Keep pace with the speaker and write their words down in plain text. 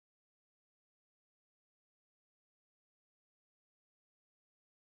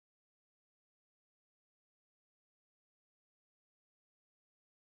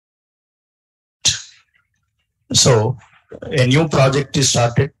So a new project is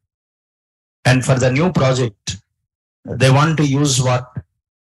started, and for the new project, they want to use what?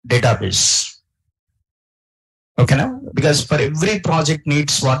 Database. Okay, now because for every project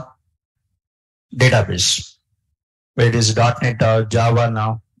needs what? Database. Whether it is .NET or Java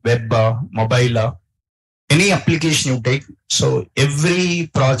now, web, mobile, any application you take. So every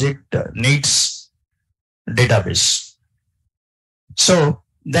project needs database. So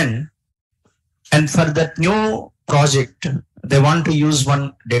then, and for that new project, they want to use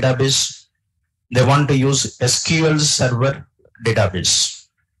one database. They want to use SQL Server database.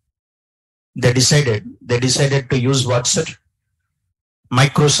 They decided to use what's it?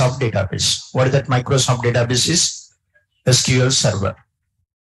 Microsoft database. What is that Microsoft database is? SQL Server.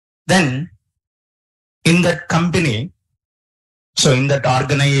 Then in that company, so in that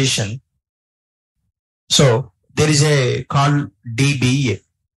organization, so there is a called DBA.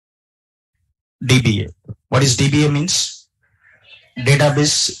 DBA. What is DBA means?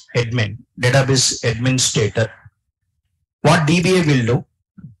 Database admin, database administrator. What DBA will do?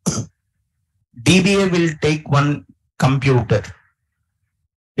 DBA will take one computer.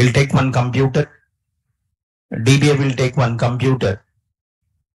 Will take one computer. DBA will take one computer.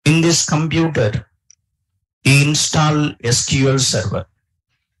 In this computer, he install SQL Server.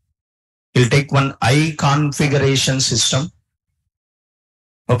 He'll take one I configuration system.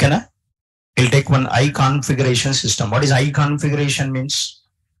 Okay, na? He'll take one I configuration system. What is I configuration means?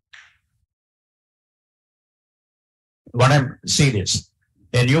 What I'm saying is,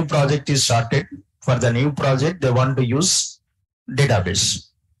 a new project is started. For the new project, they want to use database.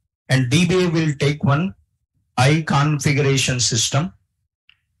 And DBA will take one I configuration system.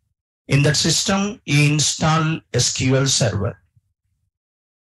 In that system, you install SQL Server.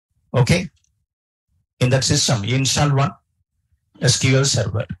 Okay. In that system, you install one SQL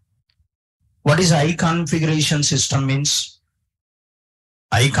Server. What is I configuration system means?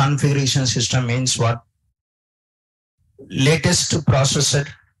 I configuration system means what? Latest processor,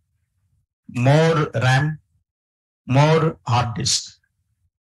 more RAM, more hard disk.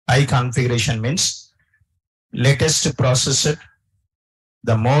 I configuration means latest processor,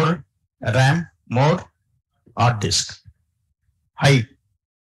 the more RAM, more hard disk. High.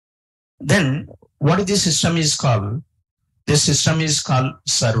 Then what this system is called? This system is called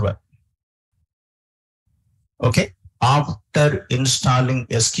server. Okay. After installing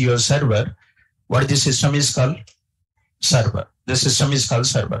SQL Server, what this system is called? Server. The system is called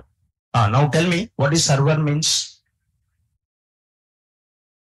server. Now tell me, what is server means?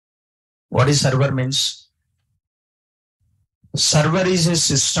 What is server means? Server is a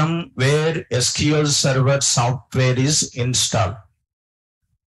system where SQL Server software is installed.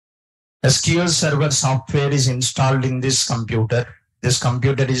 SQL Server software is installed in this computer. This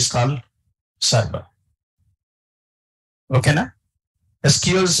computer is called server. Okay, na?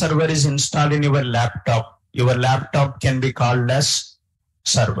 SQL Server is installed in your laptop. Your laptop can be called as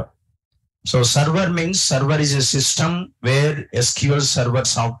server. So server means server is a system where SQL Server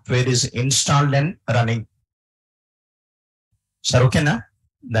software is installed and running. So okay, na?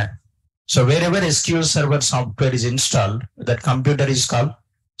 Then. So wherever SQL Server software is installed, that computer is called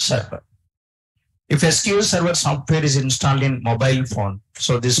server. If SQL Server software is installed in mobile phone,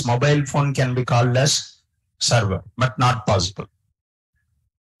 so this mobile phone can be called as server, but not possible.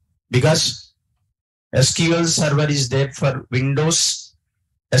 Because SQL Server is there for Windows,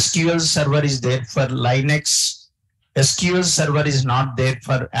 SQL Server is there for Linux, SQL Server is not there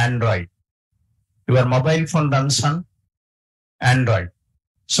for Android. Your mobile phone runs on Android.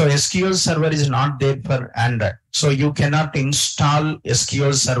 So SQL Server is not there for Android. So you cannot install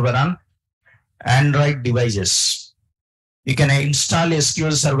SQL Server on Android devices. You can install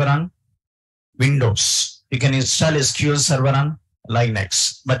SQL Server on Windows. You can install SQL Server on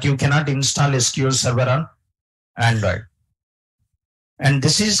Linux, but you cannot install SQL Server on Android. And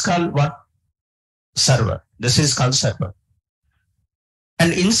this is called what? Server. This is called server.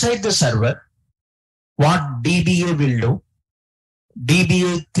 And inside the server, what DBA will do?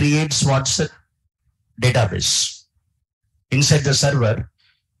 DBA creates what's it? Database. Inside the server,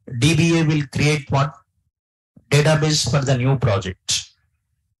 DBA will create what? Database for the new project.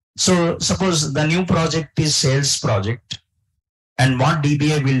 So suppose the new project is sales project, and what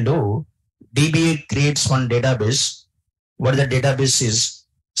DBA will do? DBA creates one database. What the database is?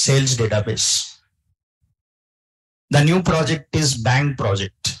 Sales database. The new project is bank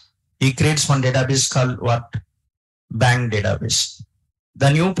project. He creates one database called what? Bank database. The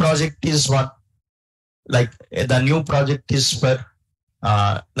new project is what? Like the new project is for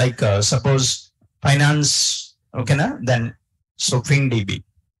suppose finance. Okay, na? Then so FinDB.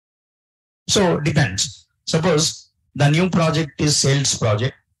 So depends. Suppose the new project is sales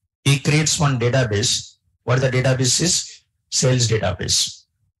project. He creates one database. What the database is? Sales database.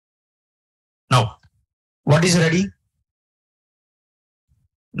 Now, what is ready?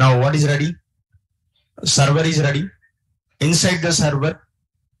 Now, what is ready? Server is ready. Inside the server,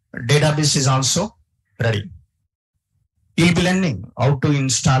 database is also ready. You'll be learning how to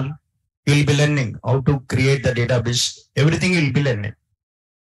install. You'll be learning how to create the database. Everything you'll be learning.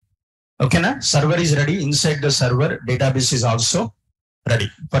 Okay, na? Server is ready. Inside the server, database is also ready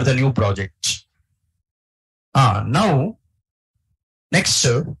for the new project. Now, next,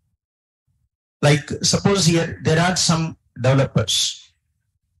 like suppose here there are some developers.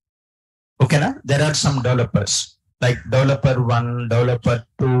 Okay, na? There are some developers like developer 1, developer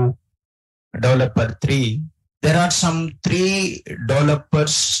 2, developer 3. There are some 3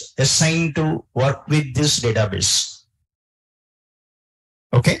 developers assigned to work with this database.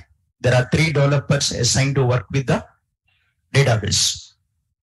 Okay, there are 3 developers assigned to work with the database.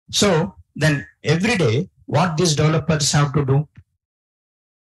 So then every day, what these developers have to do?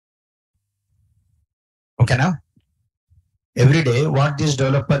 Okay, now every day, what these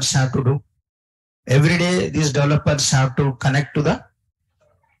developers have to do? Every day, these developers have to connect to the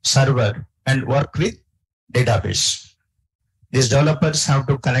server and work with database. These developers have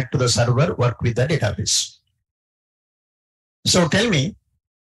to connect to the server, work with the database. So tell me,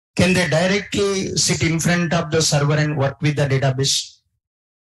 can they directly sit in front of the server and work with the database?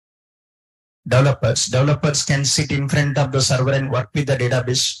 Developers can sit in front of the server and work with the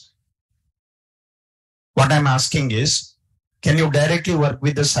database. What I'm asking is, can you directly work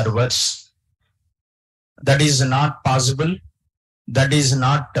with the servers? That is not possible. That is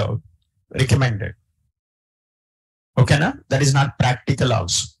not recommended. Okay, na? That is not practical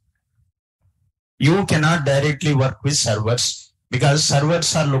also. You cannot directly work with servers because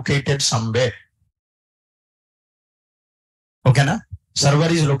servers are located somewhere. Okay, na?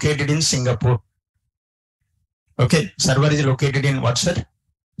 Server is located in Singapore. Okay, server is located in what, sir?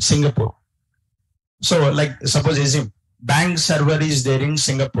 Singapore. So, like, suppose assume bank server is there in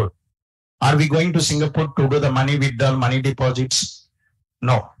Singapore. Are we going to Singapore to do the money withdrawal, money deposits?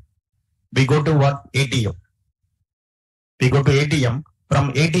 No. We go to what? ATM. We go to ATM.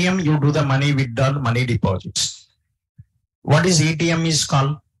 From ATM, you do the money withdrawal, money deposits. What is ATM is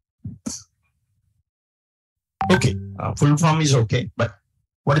called? Okay, full form is okay, but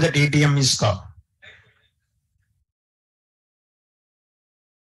what is that ATM is called?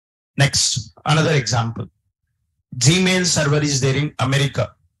 Next, another example. Gmail server is there in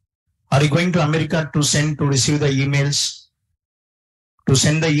America. Are you going to America to receive the emails? To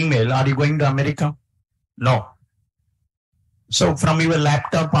send the email, are you going to America? No. So from your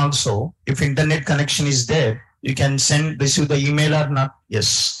laptop also, if internet connection is there, you can receive the email or not?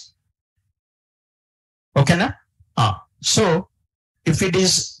 Yes. Okay, na? So if it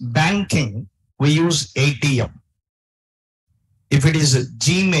is banking, we use ATM. If it is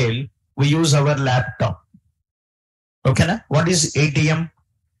Gmail, we use our laptop. Okay, na? What is ATM?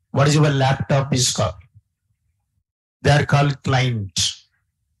 What is your laptop is called? They are called client.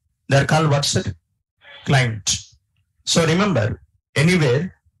 They are called what's it? Client. So remember,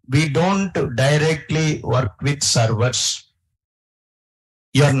 anywhere we don't directly work with servers.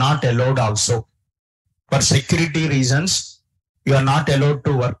 You are not allowed also. For security reasons, you are not allowed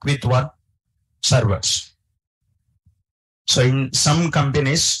to work with what? Servers. So in some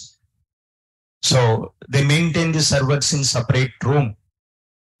companies, so they maintain the servers in separate room.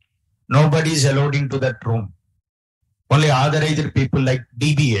 Nobody is allowed into that room. Only authorized people like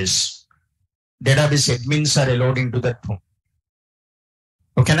DBS, database admins are allowed into that room.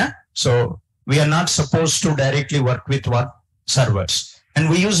 Okay, na? So we are not supposed to directly work with what? Servers. And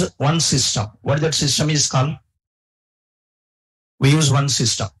we use one system. What that system is called? We use one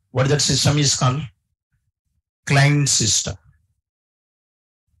system. What that system is called? Client system.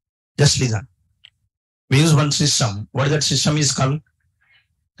 Just listen. We use one system. What that system is called?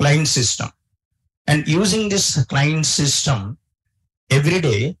 Client system. And using this client system, every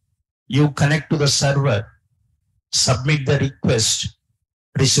day you connect to the server, submit the request,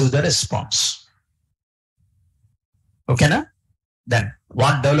 receive the response. Okay, na? Then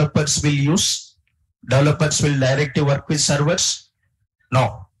what developers will use? Developers will directly work with servers?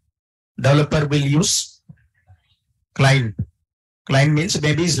 No. Developer will use client. Client means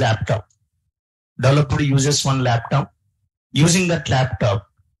maybe his laptop. Developer uses one laptop. Using that laptop,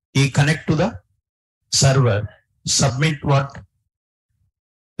 he connect to the server, submit what?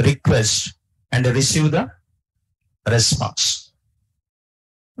 Request and receive the response.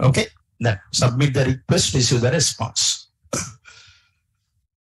 Okay, then submit the request, receive the response.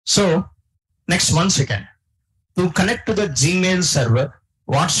 So Next, 1 second. To connect to the Gmail server,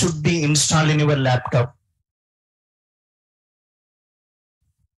 what should be installed in your laptop?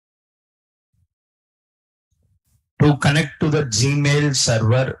 To connect to the Gmail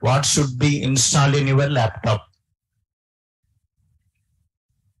server, what should be installed in your laptop?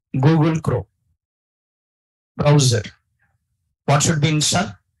 Google Chrome. Browser. What should be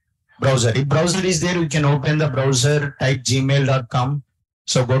installed? Browser. If browser is there, you can open the browser, type gmail.com.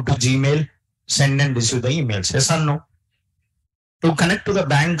 So go to Gmail, send and receive the emails. Yes or no? To connect to the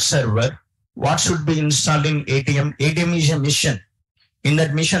bank server, what should be installed in ATM? ATM is a mission. In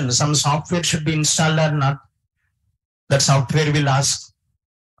that mission, some software should be installed or not. That software will ask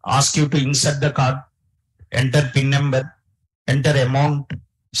you to insert the card, enter PIN number, enter amount,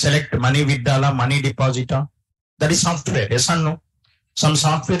 select money withdrawal, money deposit. That is software. Yes or no? Some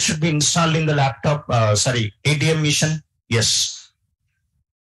software should be installed in the laptop, ATM mission. Yes.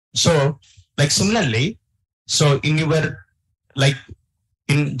 So, like similarly, so in your, like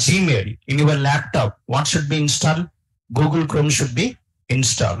in Gmail, in your laptop, what should be installed? Google Chrome should be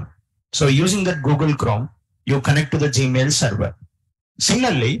installed. So using that Google Chrome, you connect to the Gmail server.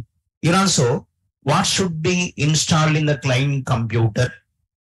 Similarly, here also, what should be installed in the client computer?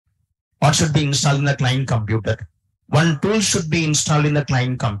 What should be installed in the client computer? One tool should be installed in the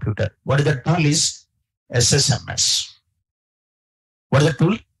client computer. What is the tool is? SSMS. What is the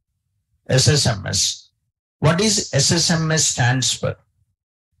tool? SSMS. What is SSMS stands for?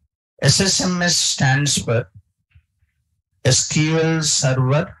 SSMS stands for SQL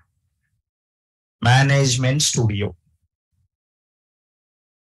Server Management Studio.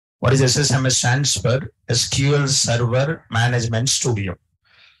 What is SSMS stands for? SQL Server Management Studio.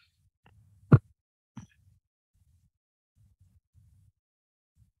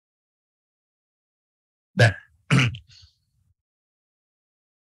 Then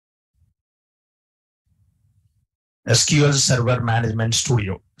SQL Server Management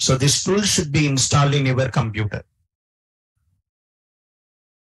Studio. So this tool should be installed in your computer.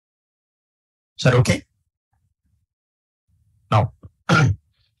 Sir, okay? Now,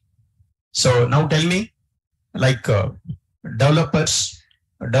 so now tell me, like developers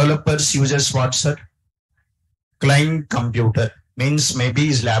uses what, sir? Client computer. Means maybe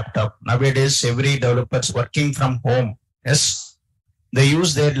his laptop. Nowadays, every developer's working from home. Yes, they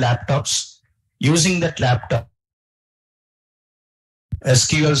use their laptops. Using that laptop,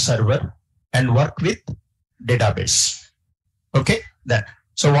 SQL Server, and work with database. Okay, that.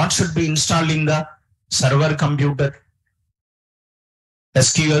 So what should be installed in the server computer?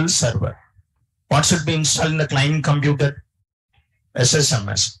 SQL Server. What should be installed in the client computer?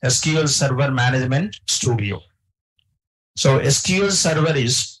 SSMS, SQL Server Management Studio. So SQL Server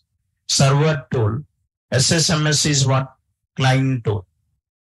is server tool. SSMS is what? Client tool.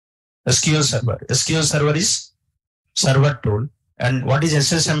 SQL Server. SQL Server is server tool. And what is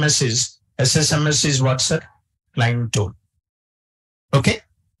SSMS is? SSMS is what, sir? Client tool. Okay?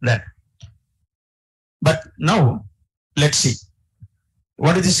 Then. But now, let's see.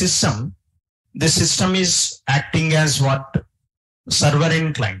 What is the system? The system is acting as what? Server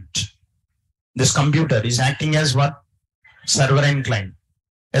and client. This computer is acting as what? Server and client.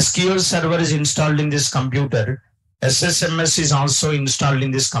 SQL Server is installed in this computer. SSMS is also installed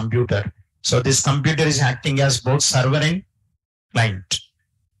in this computer. So this computer is acting as both server and client.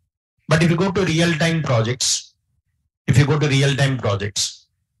 But if you go to real-time projects, in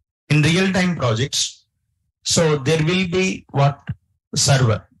real-time projects, so there will be what?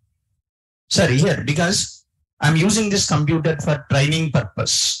 Server. Sir, here, because I'm using this computer for training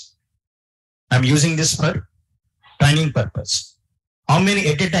purpose. I'm using this for training purpose. How many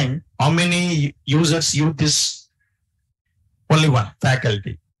at a time? How many users use this? Only one,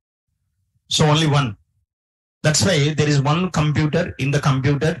 faculty. So only one. That's why there is one computer. In the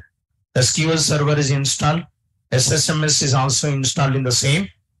computer, SQL Server is installed. SSMS is also installed in the same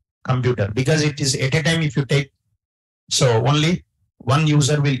computer, because it is at a time if you take, so only one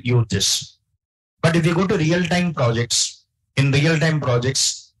user will use this. But if you go to real-time projects, in real-time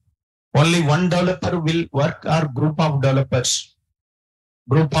projects, only one developer will work, or group of developers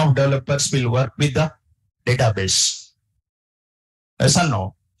will work with the database. Yes or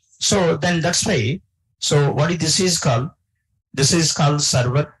no? So then that's why, so what this is called? This is called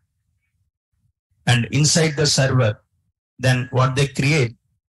server. And inside the server, then what they create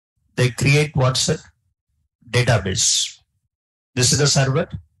what's it? Database. This is the server.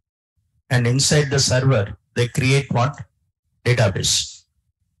 And inside the server, they create what? Database.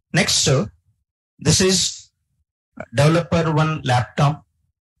 Next, this is developer 1 laptop,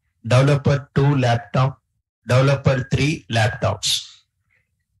 developer 2 laptop, developer 3 laptops.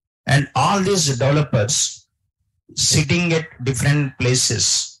 And all these developers sitting at different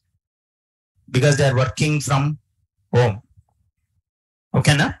places because they are working from home.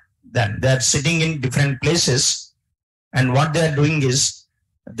 Okay, na? Then they are sitting in different places, and what they are doing is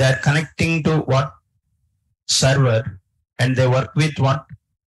they are connecting to what? Server, and they work with what?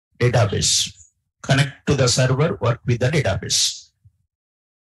 Database. Connect to the server, work with the database.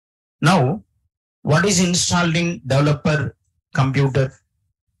 Now, what is installed in developer computer?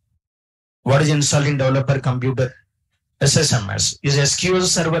 What is installed in developer computer? SSMS. Is SQL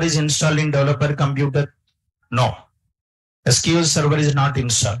Server is installed in developer computer? No. SQL Server is not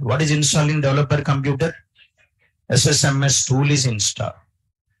installed. What is installed in developer computer? SSMS tool is installed.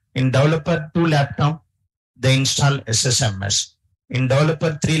 In developer 2 laptop, they install SSMS. In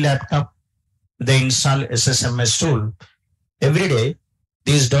developer 3 laptop, they install SSMS tool. Every day,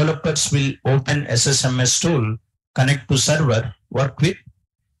 these developers will open SSMS tool, connect to server, work with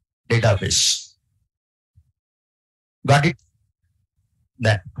database. Got it?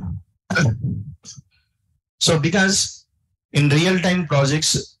 That. So because in real-time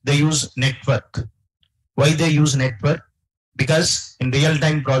projects, they use network. Why they use network? Because in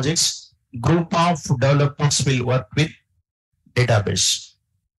real-time projects, group of developers will work with database.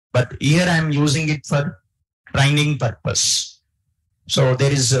 But here I am using it for training purpose. So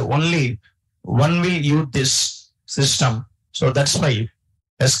there is only one will use this system. So that's why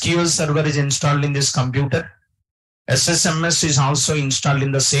SQL Server is installed in this computer. SSMS is also installed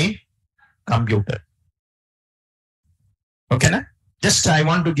in the same computer. Okay, na? Just I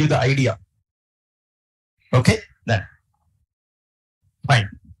want to give the idea. Okay, then. Fine.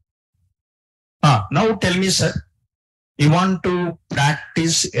 Now tell me, sir, you want to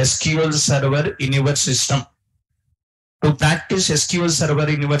practice SQL Server in your system. To practice SQL Server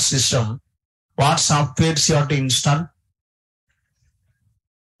in your system, what softwares you have to install?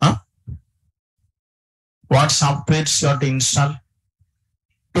 What softwares you have to install?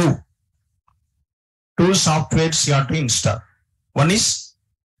 Two softwares you have to install. One is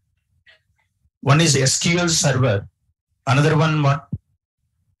SQL Server. Another one what?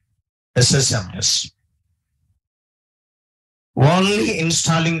 SSMS. Only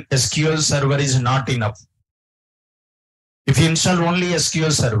installing SQL Server is not enough. If you install only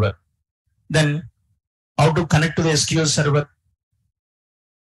SQL Server, then how to connect to the SQL Server?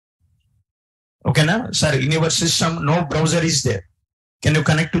 Okay, now, sir, in your system, no browser is there. Can you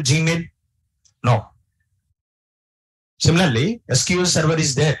connect to Gmail? No. Similarly, SQL Server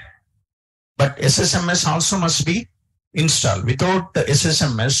is there, but SSMS also must be installed. Without the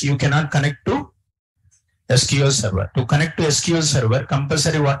SSMS, you cannot connect to SQL Server. To connect to SQL Server,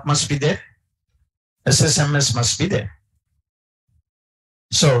 compulsory what must be there? SSMS must be there.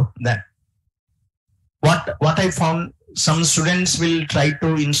 So then, what I found, some students will try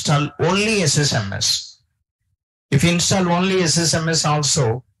to install only SSMS. If you install only SSMS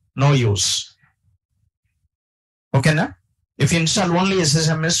also, no use. Okay, na? If you install only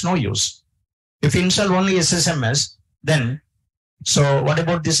SSMS, no use. If you install only SSMS, then, so what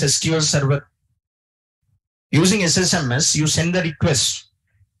about this SQL Server? Using SSMS, you send the request,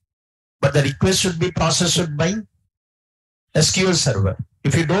 but the request should be processed by SQL Server.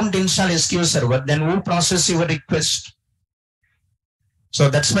 If you don't install SQL Server, then who process your request? So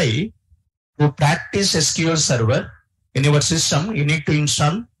that's why to practice SQL Server in your system, you need to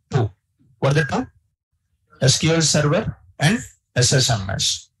install two. What are the two? SQL Server and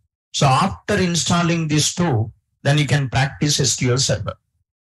SSMS. So after installing these two, then you can practice SQL Server.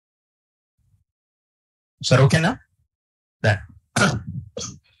 Sir, okay now? Then.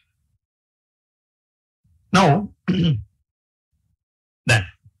 Now, then.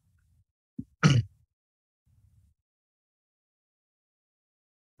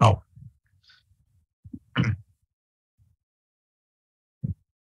 Now.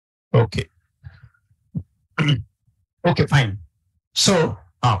 Okay. Okay, fine. So,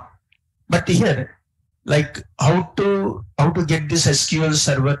 but here, like how to get this SQL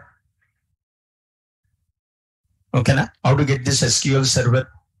Server? Okay, na? How to get this SQL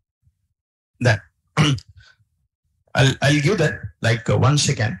Server? Then I'll give that like 1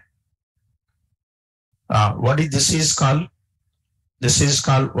 second. What is this is called? This is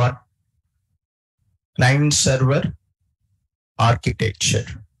called what? Client Server Architecture.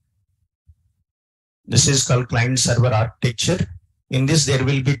 This is called Client Server Architecture. In this, there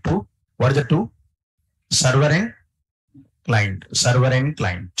will be two. What are the two? Server and client. Server and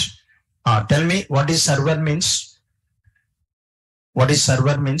client. Tell me what is server means? What is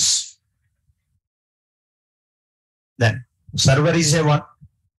server means? Then server is a what?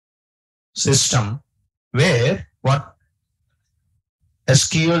 System where what?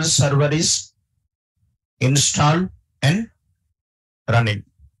 SQL Server is installed and running.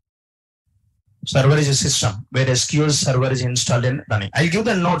 Server is a system where SQL Server is installed and running. I'll give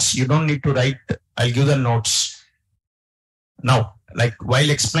the notes. You don't need to write. I'll give the notes. Now, like while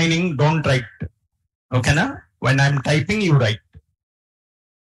explaining, don't write. Okay, na? When I'm typing, you write.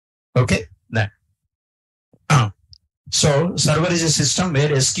 Okay, then. So, server is a system where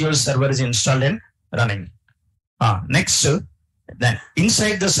SQL Server is installed and running. Next, then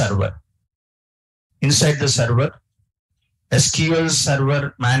inside the server, SQL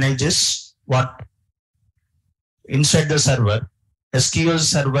Server manages what? Inside the server, SQL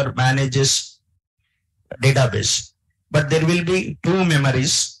Server manages database. But there will be two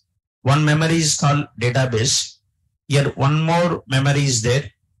memories. One memory is called database. Here, one more memory is there.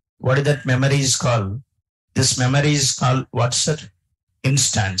 What is that memory is called? This memory is called what's it?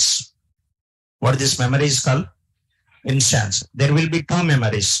 Instance. What this memory is called? Instance. There will be two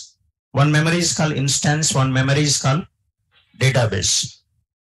memories. One memory is called instance. One memory is called database.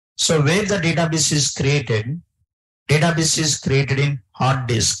 So where the database is created in hard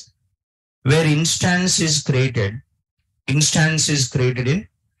disk. Where instance is created in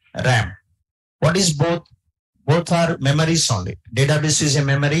RAM. What is both? Both are memories only. Database is a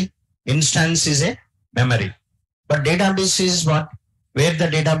memory. Instance is a memory. But database is what? Where the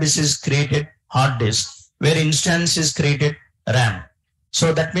database is created, hard disk. Where instance is created, RAM.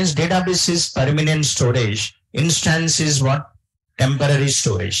 So that means database is permanent storage. Instance is what? Temporary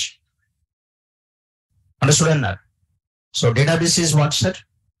storage. Understood or not? So database is what, sir?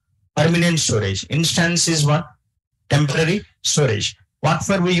 Permanent storage. Instance is what? Temporary storage. What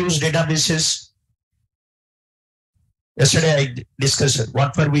for we use databases? Yesterday I discussed it.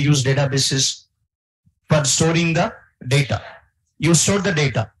 What for we use databases? For storing the data. You store the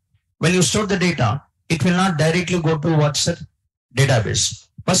data. When you store the data, it will not directly go to what's the database.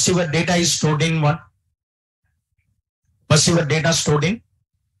 First your data is stored in what? First your data stored in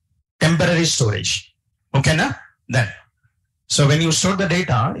temporary storage. Okay, na? Then. So when you store the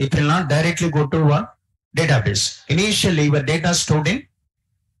data, it will not directly go to what? Database. Initially your data stored in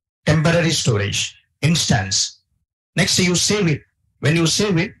temporary storage, instance. Next you save it. When you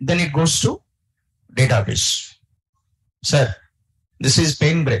save it, then it goes to database. Sir, this is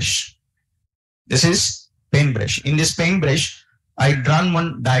paintbrush. This is paintbrush. In this paintbrush, I drawn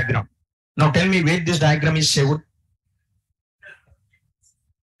one diagram. Now tell me where this diagram is saved.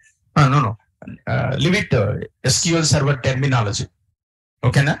 No. Leave it SQL Server terminology.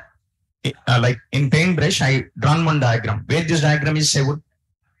 Okay, na? Like in paintbrush, I drawn one diagram. Where this diagram is saved?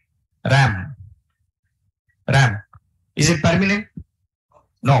 RAM. Is it permanent?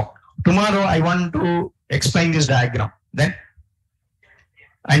 No. Tomorrow I want to explain this diagram. Then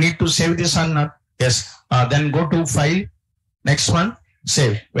I need to save this or not? Yes. Then go to file. Next one,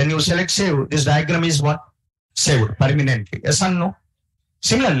 save. When you select save, this diagram is what? Saved permanently. Yes or no?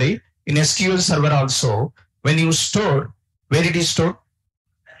 Similarly, in SQL Server also, when you store, where it is stored?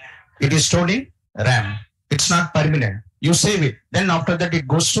 It is stored in RAM. It's not permanent. You save it. Then after that it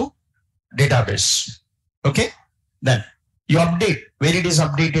goes to database. Okay? Then you update. Where it is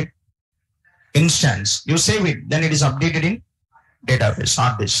updated? Instance. You save it. Then it is updated in database,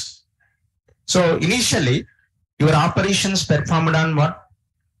 hard disk. So initially, your operations performed on what?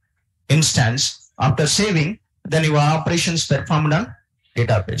 Instance. After saving, then your operations performed on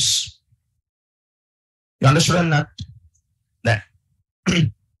database. You understood or not? Then.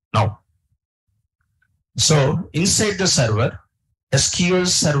 Now. So inside the server, SQL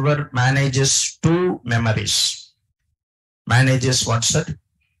Server manages two memories. Manages what's that?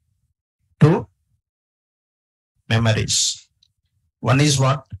 Two memories. One is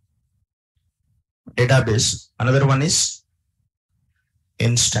what? Database. Another one is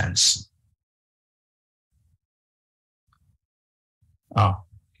instance.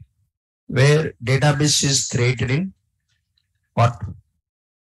 Where database is created in what?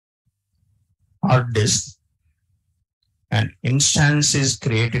 Hard disk. And instance is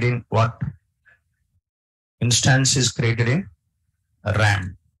created in what? Instance is created in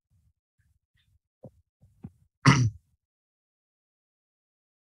RAM.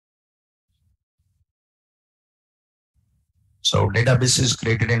 So database is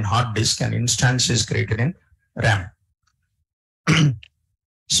created in hard disk and instance is created in RAM.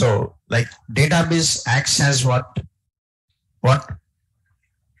 So like database acts as what? What?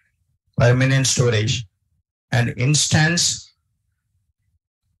 Permanent storage. And instance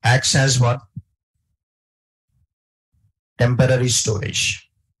acts as what? Temporary storage.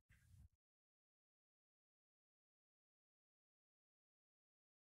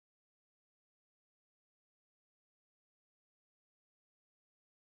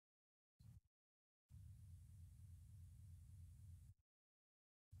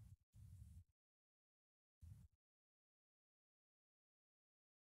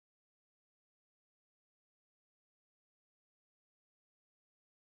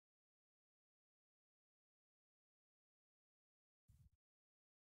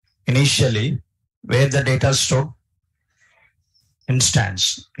 Initially, where the data stored?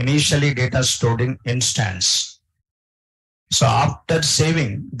 Instance. Initially, data stored in instance. So after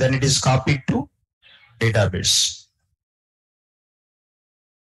saving, then it is copied to database.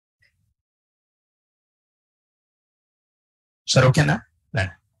 Sir, okay na?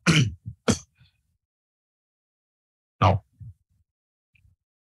 Then. Now.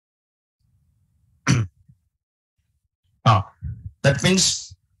 That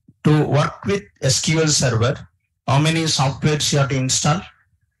means to work with SQL Server, how many softwares you have to install?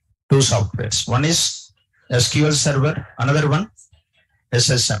 2 softwares. One is SQL Server, another one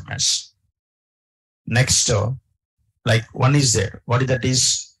SSMS. Next, like one is there. What is that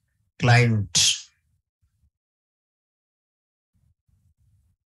is? Client.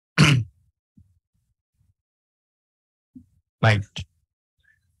 Client.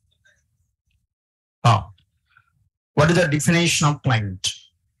 What is the definition of client?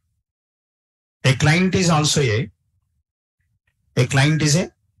 A client is also a client is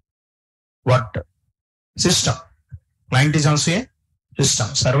a what? System. Client is also a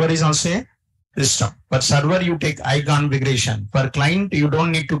system. Server is also a system. But server you take I configuration. For client you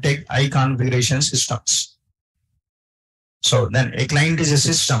don't need to take I configuration systems. So then a client is a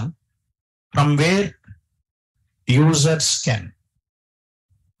system from where users can.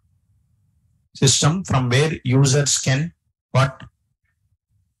 System from where users can what?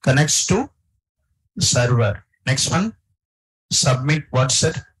 Connects to server. Next one, submit what's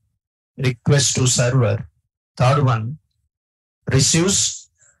it? Request to server. Third one, receives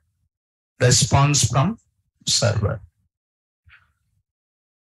response from server.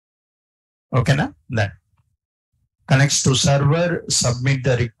 Okay na? Then connects to server, submit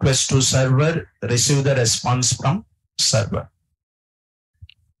the request to server, receive the response from server.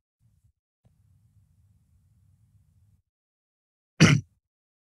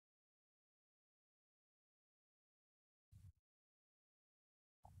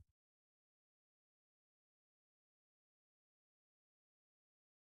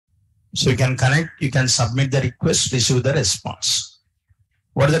 So you can connect, you can submit the request, receive the response.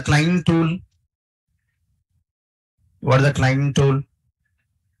 What is the client tool? What is the client tool?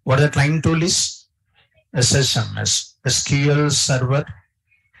 What the client tool is? SSMS, SQL Server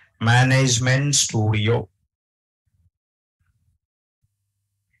Management Studio.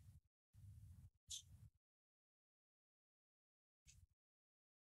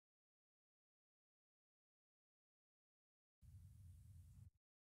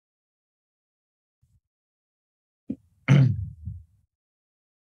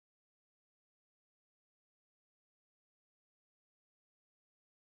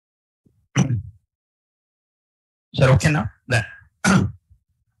 Sir, okay now? Then.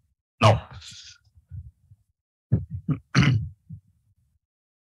 No.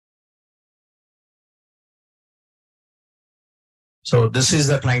 So this is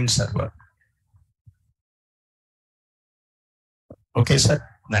the client server. Okay, sir?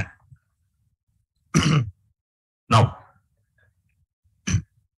 Then. Now.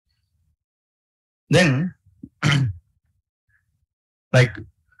 Then, like,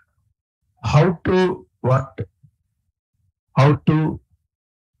 how to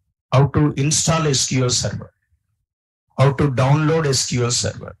install SQL Server, how to download SQL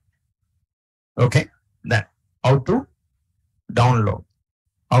Server. Okay, then how to download,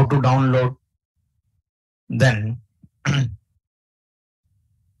 then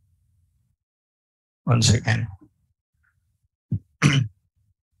one second.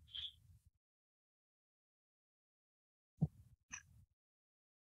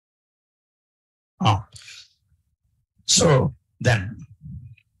 So then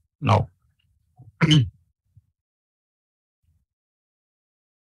now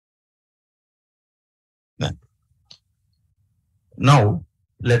then now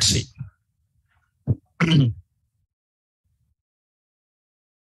let's see.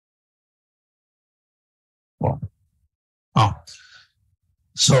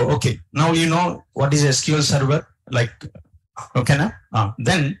 So okay, now you know what is SQL Server, like, okay na?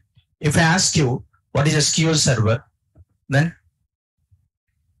 Then if I ask you what is SQL Server, then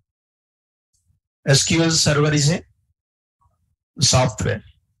SQL Server is a software.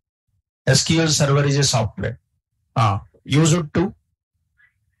 SQL Server is a software used to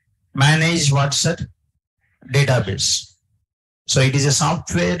manage what's that? Database. So it is a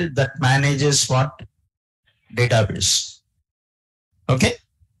software that manages what? Database. Okay,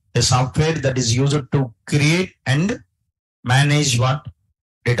 a software that is used to create and manage what?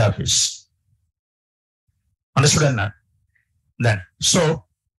 Database. Understood or not? Then, so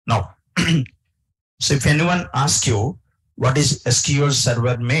now, so if anyone asks you what is SQL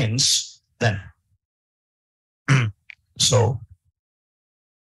Server means then. So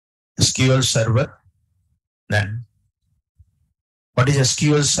SQL Server, then what is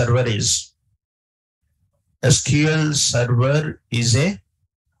SQL Server is? SQL Server is a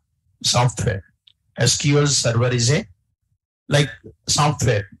software. SQL Server is a like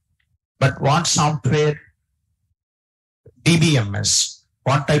software. But what software? DBMS.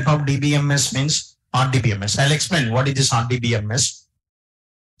 What type of DBMS means? RDBMS. I'll explain what is this RDBMS.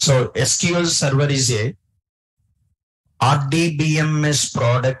 So SQL Server is a RDBMS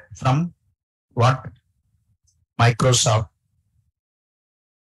product from what? Microsoft.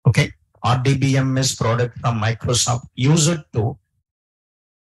 Okay. RDBMS product from Microsoft. Use it to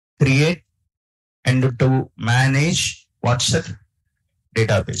create and to manage what's it?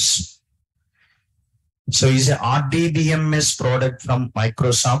 Database. So it's a RDBMS product from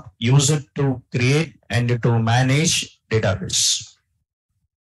Microsoft. Use it to create and to manage database.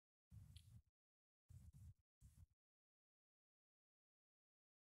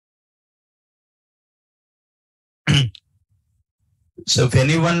 So if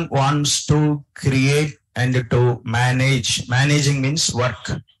anyone wants to create and to manage, managing means work,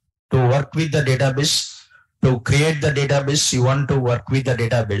 to work with the database, to create the database, you want to work with the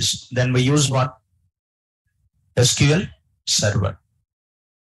database, then we use what? SQL Server.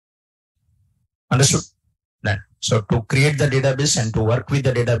 Understood? Then, so to create the database and to work with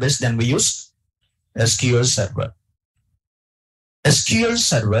the database, then we use SQL Server. SQL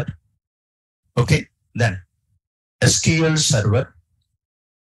Server, okay, then SQL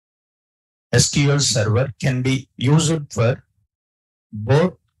Server can be used for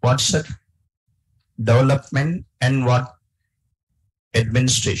both what's it? Development and what?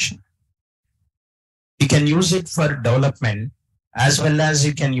 Administration. You can use it for development as well as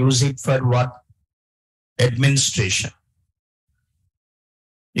you can use it for what? Administration.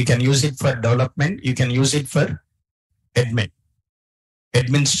 You can use it for development, you can use it for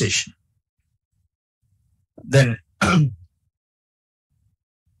administration. Then,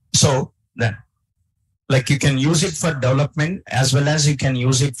 so then, like you can use it for development as well as you can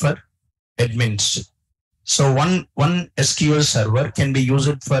use it for administration. So one SQL Server can be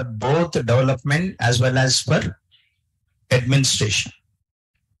used for both development as well as for administration.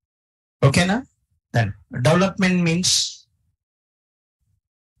 Okay, now? Then development means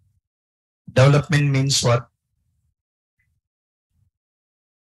what?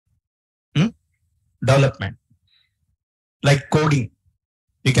 Development. Like coding.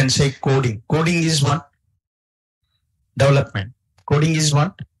 You can say coding. Coding is what? Development. Coding is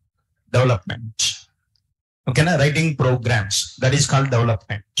what? Development. Okay, na? Writing programs. That is called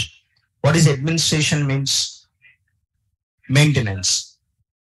development. What is administration means? Maintenance.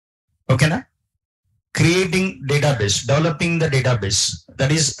 Okay, na? Creating database, developing the database.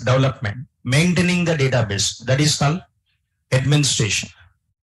 That is development. Maintaining the database. That is called administration.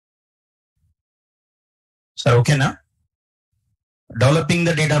 So, okay, na? Developing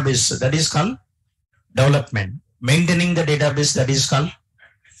the database. That is called development. Maintaining the database. That is called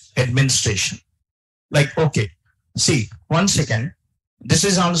administration. Like, okay, see, 1 second. This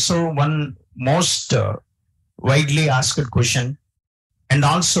is also one most widely asked question. And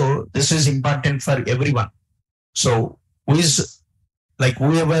also, this is important for everyone. So,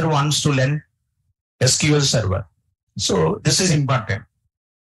 whoever wants to learn SQL Server. So, this is important.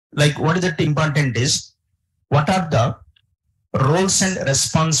 Like, what is it important is, what are the roles and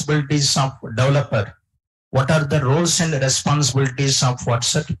responsibilities of developer? What are the roles and responsibilities of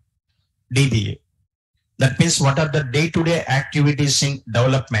what's it? DBA. That means what are the day-to-day activities in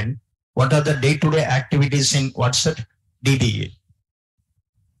development? What are the day-to-day activities in what's it? DBA.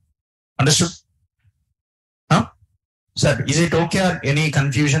 Understood? Huh? Sir, is it okay or any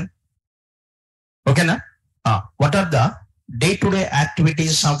confusion? Okay, na? What are the day-to-day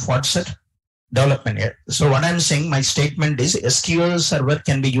activities of what's it? Development here. So what I'm saying, my statement is SQL Server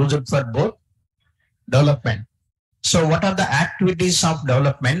can be used for both development. So what are the activities of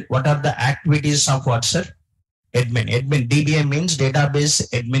development? What are the activities of what's it? Admin. DBA means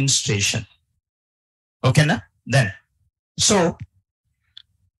database administration. Okay, na? Then, so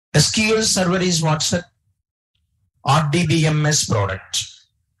SQL Server is what's it? RDBMS product.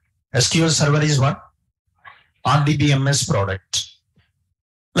 SQL Server is what? RDBMS product.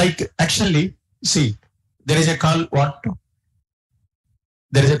 Like actually, see, there is a call what?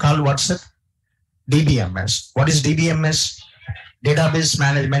 There is a call what's it? DBMS. What is DBMS? Database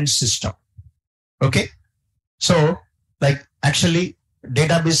Management System. Okay. So, like actually,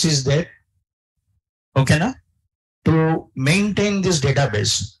 database is there. Okay, na? To maintain this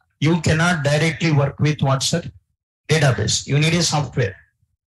database, you cannot directly work with what's it? database. You need a software.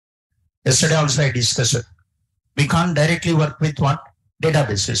 Yesterday also I discussed it. We can't directly work with what?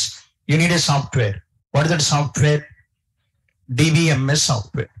 Databases. You need a software. What is that software? DBMS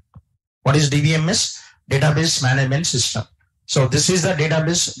software. What is DBMS? Database Management System. So this is the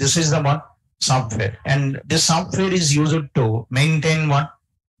database. This is the what? Software. And this software is used to maintain what?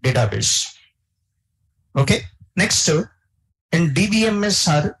 Database. Okay. Next, in DBMS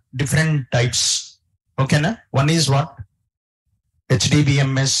are different types. Okay, na? One is what?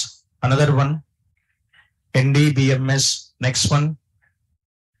 HDBMS. Another one, NDBMS. Next one,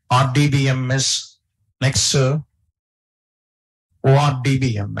 RDBMS. Next,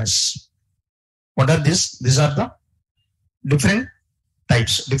 ORDBMS. What are these? These are the different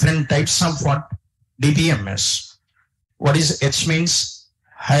types of what? DBMS. What is H means?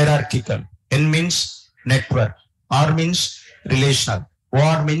 Hierarchical. N means network. R means relational.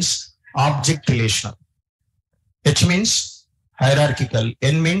 OR means object relational. H means hierarchical.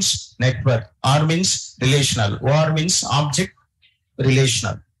 N means network. R means relational. OR means object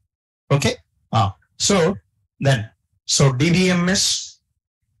relational. Okay. So DBMS,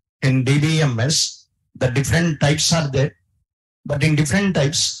 in DBMS, the different types are there, but in different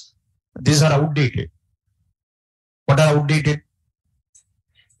types, these are outdated. What are outdated?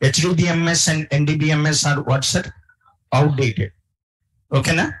 HDBMS and NDBMS are what's that? Outdated.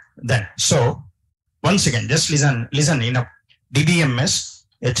 Okay, na? Then, so once again, just listen enough. DBMS,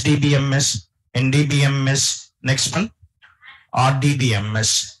 HDBMS, NDBMS, next one,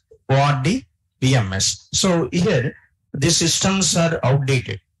 RDBMS, ORDBMS. So here, these systems are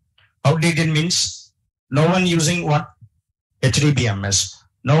outdated. Outdated means no one using what? HDBMS.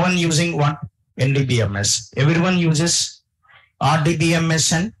 No one using what? NDBMS. Everyone uses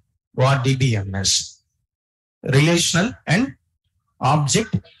RDBMS and ORDBMS. Relational and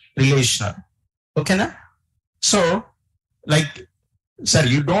object relational. Okay, na? So, like, sir,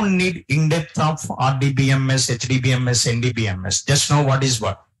 you don't need in-depth of RDBMS, HDBMS, NDBMS. Just know what is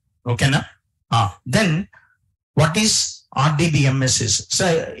what. Okay, na? Then, what is RDBMS is?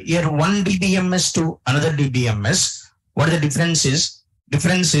 So, here one DBMS to another DBMS. What the difference is?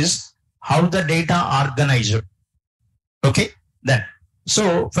 Difference is how the data are organized. Okay, then.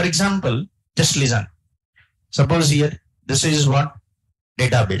 So, for example, just listen. Suppose here, this is what?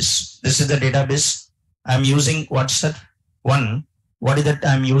 Database. This is the database. I'm using what's that? One. What is that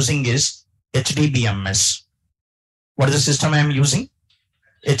I'm using is HDBMS. What is the system I'm using?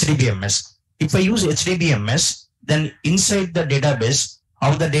 HDBMS. If I use HDBMS, then inside the database,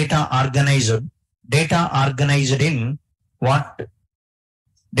 how the data organized? Data organized in what?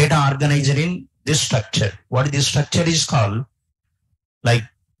 Data organized in this structure. What this structure is called? Like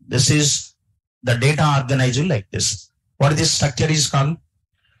this is the data organized like this. What this structure is called?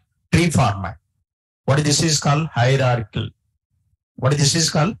 Tree format. What this is called? Hierarchical. What this is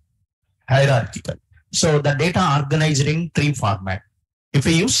called? Hierarchical. So the data organized in tree format. If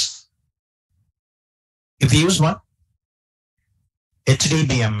we use what?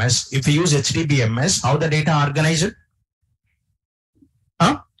 HDBMS. If we use HDBMS, how the data organized?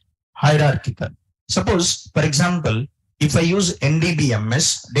 Hierarchical. Suppose, for example, if I use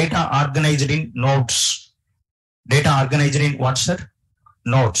NDBMS, data organized in nodes. Data organized in what, sir?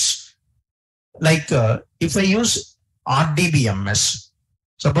 Nodes. Like if I use RDBMS,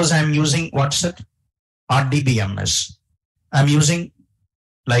 suppose I am using what, sir? RDBMS. I'm using,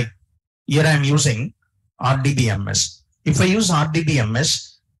 like here I am using RDBMS. If I use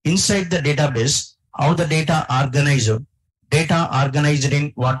RDBMS, inside the database, how the data organized? Data organized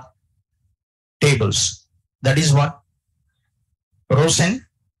in what? Tables. That is what? Rows and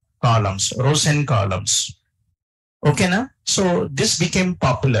columns. Rows and columns. Okay, na? So this became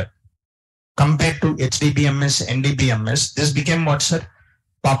popular. Compared to HDBMS, NDBMS, this became what, sir?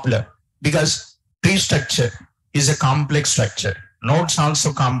 Popular. Because tree structure is a complex structure. Nodes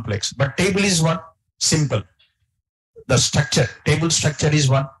also complex. But table is what? Simple. The structure, table structure is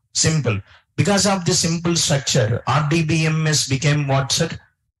what? Simple. Because of the simple structure, RDBMS became what, sir?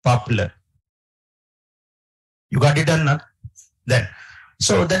 Popular. You got it or not? Then.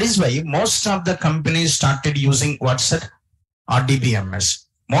 So that is why most of the companies started using what, sir? RDBMS.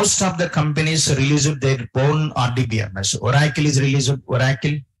 Most of the companies released their own RDBMS. Oracle is released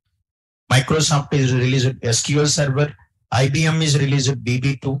Oracle. Microsoft is released SQL Server. IBM is released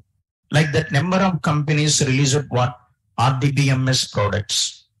DB2. Like that, number of companies released what? RDBMS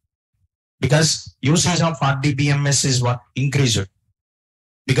products. Because usage of RDBMS is what? Increased.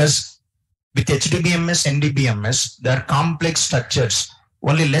 Because with HDBMS, NDBMS, there are complex structures.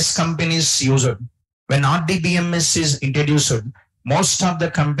 Only less companies use it. When RDBMS is introduced, most of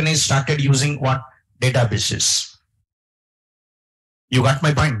the companies started using what? Databases. You got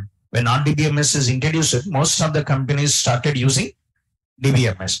my point? When RDBMS is introduced, most of the companies started using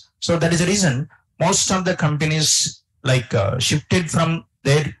DBMS. So that is the reason most of the companies shifted from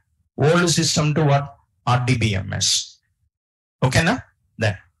their old system to what? RDBMS. Okay, now?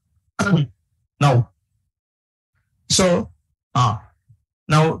 Then. Now, so,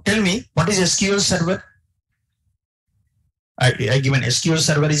 now tell me, what is SQL Server? I given SQL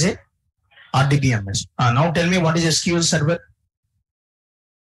Server is a RDBMS. Now tell me, what is SQL Server?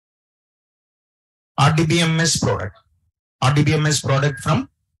 RDBMS product. RDBMS product from.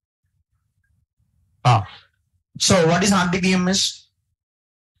 So what is RDBMS?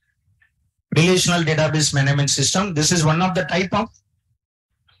 Relational Database Management System. This is one of the type of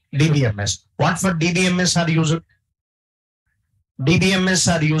DBMS. What for DBMS are used?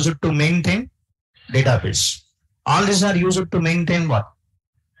 DBMS are used to maintain database. All these are used to maintain what?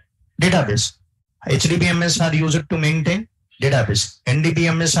 Database. HDBMS are used to maintain database.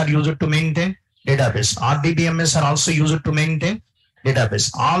 NDBMS are used to maintain database. RDBMS are also used to maintain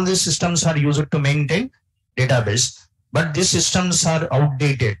database. All these systems are used to maintain database, but these systems are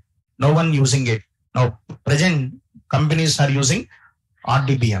outdated. No one using it. Now, present companies are using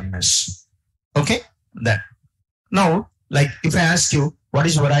RDBMS. Okay? Then. Now, if I ask you, what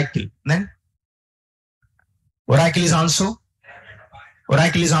is Oracle? Then Oracle is also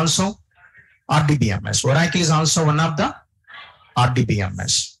RDBMS. Oracle is also one of the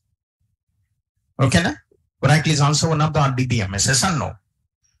RDBMS. Okay, na? Oracle is also one of the RDBMS. Yes or no?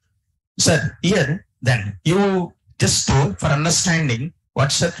 Sir, here, then, you just for understanding,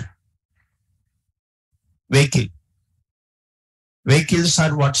 what's it? Vehicle. Vehicles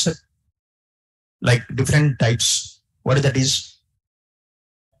are what's it? Like different types. What that is?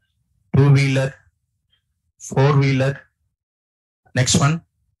 Two-wheeler, four-wheeler. Next one,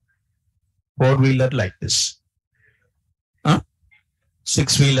 four-wheeler like this.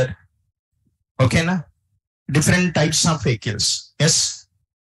 Six-wheeler. Okay, na? Different types of vehicles. Yes.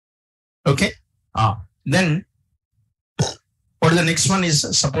 Okay. Then what the next one is?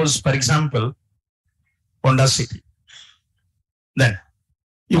 Suppose, for example, Honda City. Then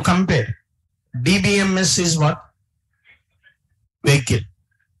you compare. DBMS is what? Vehicle.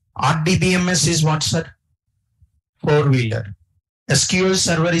 RDBMS is what, sir? Four-wheeler. SQL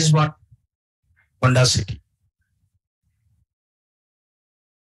Server is what? Honda City.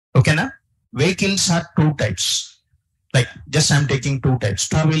 Okay, na? Vehicles are two types. Just I'm taking two types.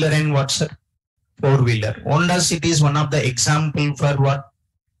 Two-wheeler and what, sir? Four-wheeler. Honda City is one of the example for what?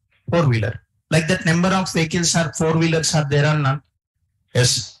 Four-wheeler. Like that number of vehicles are four-wheelers are there or not?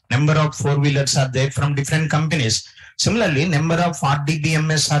 Yes. Number of four-wheelers are there from different companies. Similarly, number of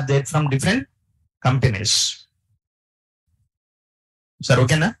RDBMS are there from different companies. Sir,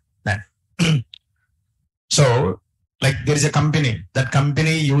 okay, na? Then. So, there is a company. That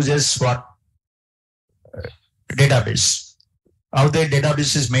company uses what? Database. How their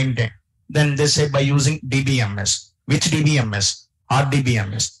database is maintained. Then they say by using DBMS. Which DBMS?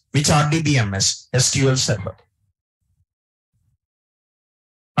 RDBMS. Which RDBMS? SQL Server.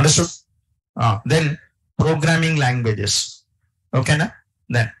 Understood? Then programming languages. Okay, na?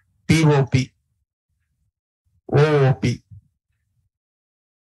 Then POP. OOP.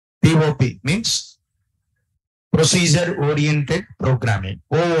 POP means procedure oriented programming.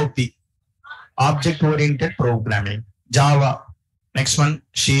 OOP. Object oriented programming. Java. Next one,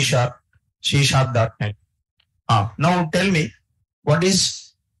 C#. C#.NET. Now tell me, what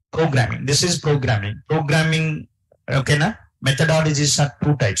is programming? This is programming. Programming, okay, na? Methodologies are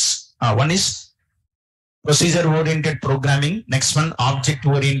two types. One is procedure oriented programming. Next one, object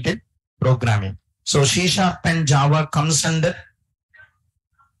oriented programming. So C# and Java comes under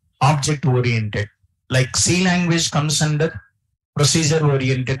object oriented. Like C language comes under procedure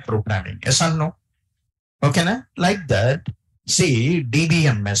oriented programming. Yes or no? Okay, na? Like that. See,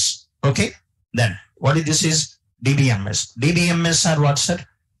 DBMS. Okay. Then what is this is DBMS. DBMS are what, sir?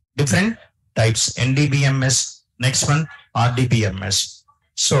 Different types. NDBMS. Next one, RDBMS.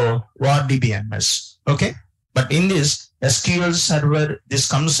 So what DBMS? Okay. But in this SQL Server, this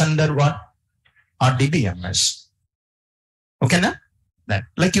comes under what? RDBMS. Okay, na? Then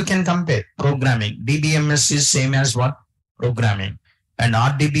you can compare programming. DBMS is same as what? Programming. And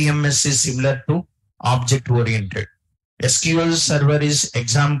RDBMS is similar to object oriented. SQL Server is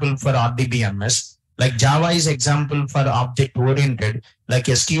example for RDBMS. Like Java is example for object oriented. Like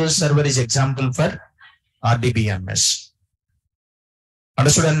SQL Server is example for RDBMS.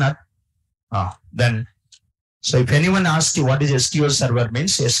 Understood or not? Then, so if anyone asks you what is SQL Server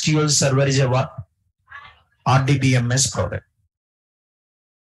means, SQL Server is a what? RDBMS product.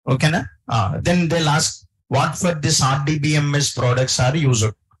 Okay, na? Then they'll ask, what for this RDBMS products are used?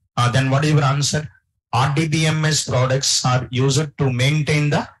 Then what is your answer? RDBMS products are used to maintain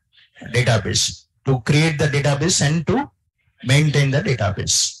the database, to create the database and to maintain the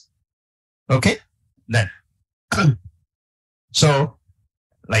database. Okay, then. So,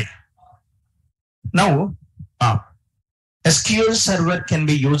 like, now, SQL Server can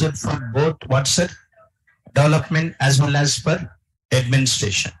be used for both what's it? Development as well as for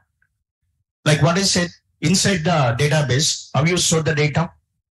administration. Like what is it? Inside the database, how you store the data?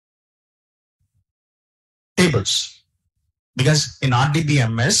 Tables. Because in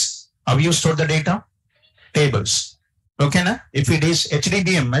RDBMS, how you store the data? Tables. Okay, na? If it is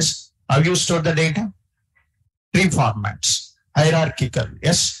HDBMS, how you store the data? Tree formats, hierarchical,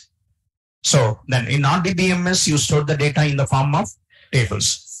 yes? So then in RDBMS, you store the data in the form of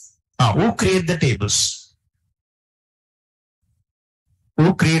tables. Who create the tables?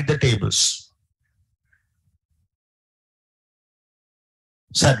 Who create the tables?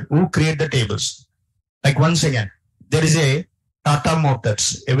 Sir, who create the tables? Like once again, there is a Tata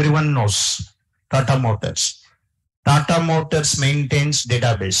Motors. Everyone knows Tata Motors. Tata Motors maintains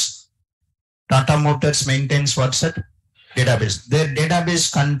database. Tata Motors maintains what's it? Database. Their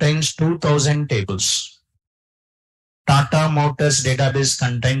database contains 2000 tables. Tata Motors database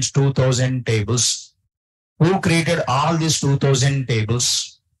contains 2000 tables. Who created all these 2000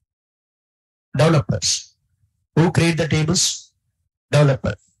 tables? Developers. Who create the tables?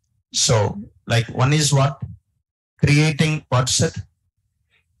 Developer. So, like one is what? Creating what's it?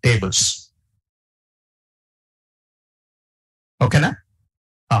 Tables. Okay, na?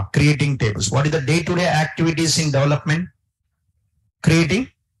 Creating tables. What is the day-to-day activities in development? Creating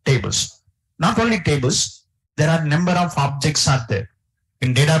tables. Not only tables, there are number of objects are there.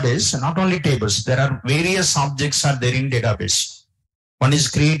 In database, not only tables, there are various objects are there in database. One is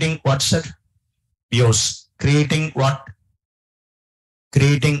creating what's it? Views. Creating what?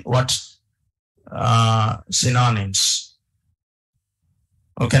 Creating what? Synonyms.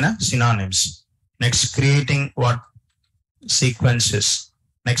 Okay, na? Synonyms. Next, creating what? Sequences.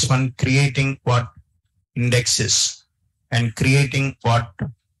 Next one, creating what? Indexes. And creating what?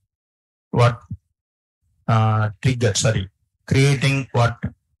 Trigger, sorry. Creating what?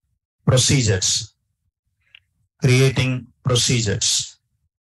 Procedures. Creating procedures.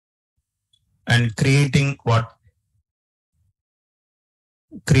 And creating what?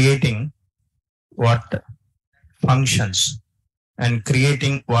 Creating what? Functions. And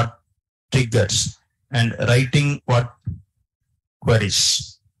creating what? Triggers. And writing what?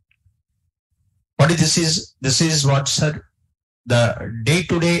 Queries. What is this is? This is what, sir? The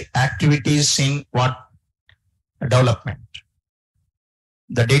day-to-day activities in what? Development.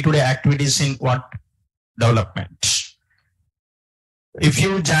 The day-to-day activities in what? Development. If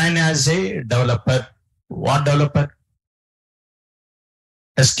you join as a developer, what developer?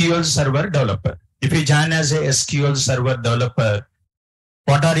 SQL Server developer. If you join as a SQL Server developer,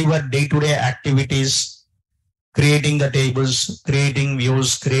 what are your day-to-day activities? Creating the tables, creating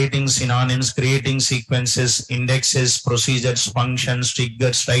views, creating synonyms, creating sequences, indexes, procedures, functions,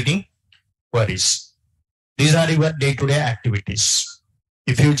 triggers, writing queries. These are your day-to-day activities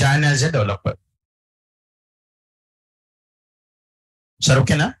if you join as a developer. Sir,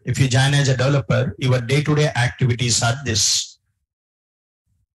 okay, na? If you join as a developer, your day-to-day activities are this.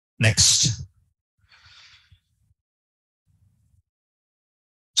 Next.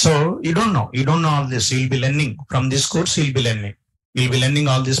 So you don't know all this. You'll be learning from this course. You'll be learning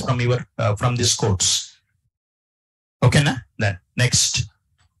all this from your from this course. Okay, na? Then next,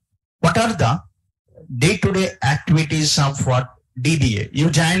 what are the day-to-day activities of what? DBA.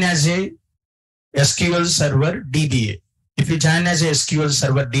 You join as a SQL Server DBA. If you join as a SQL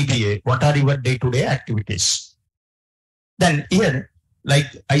Server DBA, what are your day-to-day activities? Then here, like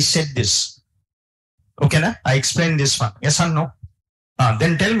I said this. Okay, na? I explained this one. Yes or no?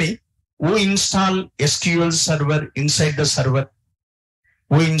 Then tell me, who install SQL Server inside the server?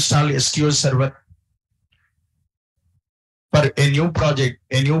 Who install SQL Server? For a new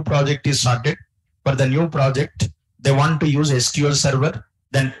project is started. For the new project, they want to use SQL Server.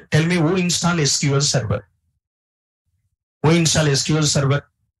 Then tell me, who install SQL Server? Who install SQL Server?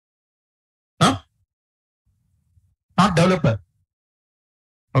 Huh? Not developer.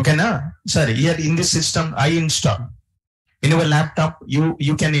 Okay, na? Sorry, here in this system, I install. In your laptop,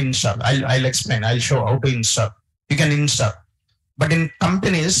 you can install. I'll explain. I'll show how to install. You can install. But in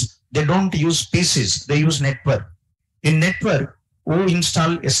companies, they don't use PCs. They use network. In network, who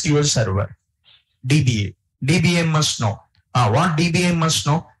install SQL Server? DBA. DBA must know. What DBA must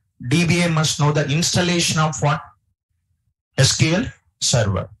know? DBA must know the installation of what? SQL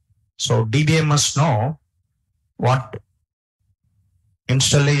Server. So DBA must know what?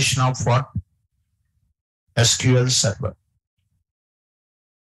 Installation of what? SQL Server.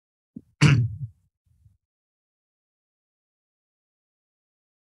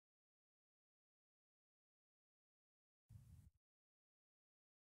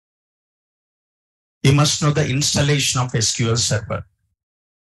 You must know the installation of SQL Server.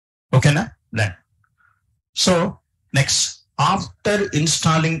 Okay, na? Then. So, next, after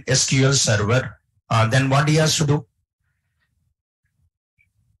installing SQL Server, then what he has to do?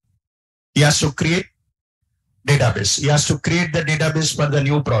 He has to create database. He has to create the database for the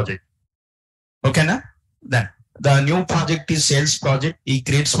new project. Okay, na? Then the new project is sales project. He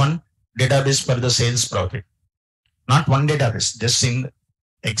creates one database for the sales project. Not one database. Just in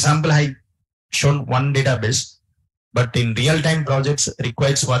example, I shown one database, but in real-time projects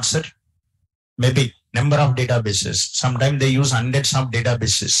requires what's it? Maybe number of databases. Sometimes they use hundreds of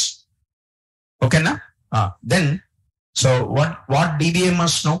databases. Okay, na? Then, so what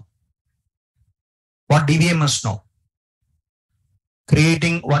DBMS know? What DBMS know?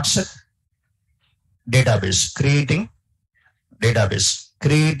 Creating what's it? Database. Creating database.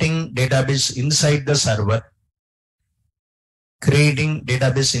 Creating database inside the server. Creating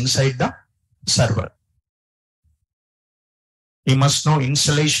database inside the server. You must know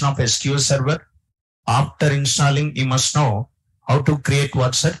installation of SQL Server. After installing, you must know how to create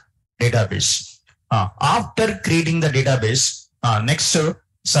what's it? Database. After creating the database, next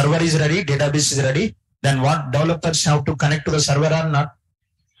server is ready, database is ready. Then what? Developers have to connect to the server or not?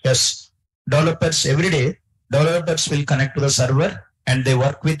 Yes. Developers every day, developers will connect to the server and they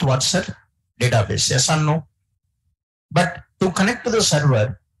work with what's it? Database. Yes or no? But to connect to the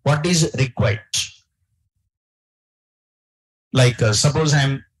server, what is required? Like suppose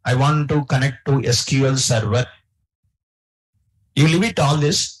I want to connect to SQL Server. You leave it all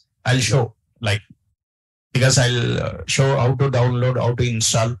this. I'll show like because I'll show how to download, how to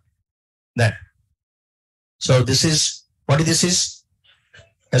install that. So this is what this is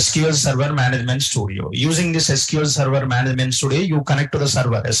SQL Server Management Studio. Using this SQL Server Management Studio, you connect to the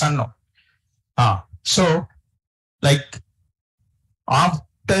server. Yes or no? So like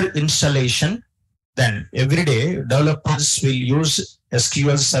after installation, then every day developers will use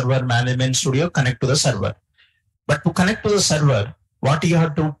SQL Server Management Studio connect to the server. But to connect to the server, what you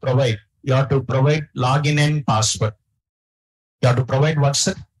have to provide? You have to provide login and password. You have to provide what's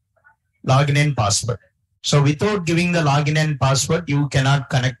it? Login and password. So without giving the login and password, you cannot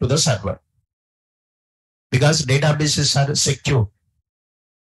connect to the server because databases are secure.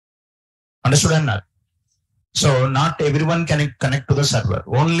 Understood or not? So not everyone can connect to the server.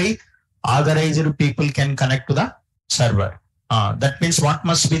 Only authorized people can connect to the server. That means what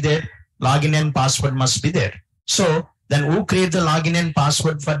must be there? Login and password must be there. So then who create the login and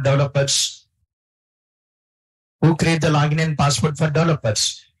password for developers? Who create the login and password for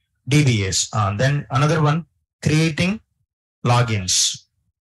developers? DBS. Then another one, creating logins.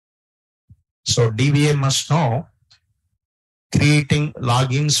 So DBA must know creating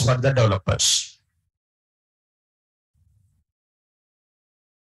logins for the developers.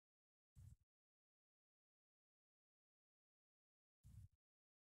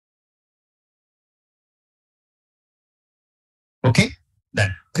 Okay,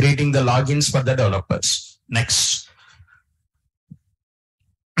 then creating the logins for the developers. Next.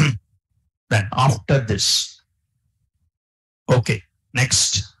 Then after this, okay,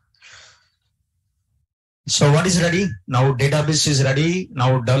 next. So what is ready? Now database is ready.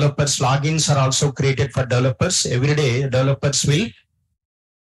 Now developers logins are also created for developers. Every day developers will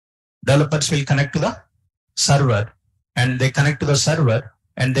connect to the server and they connect to the server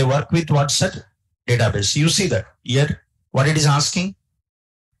and they work with what's that? Database. You see that here, what it is asking?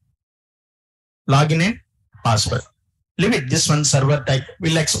 Login and password. Leave it, this one server type.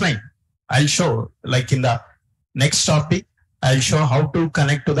 We'll explain. I'll show like in the next topic, I'll show how to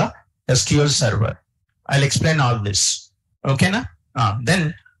connect to the SQL Server. I'll explain all this. Okay, na?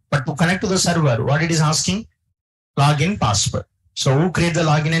 Then, but to connect to the server, what it is asking? Login password. So who create the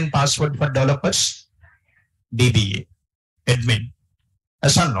login and password for developers? DBA, admin.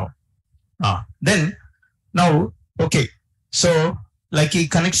 Yes or no? Then, now, okay. So, like he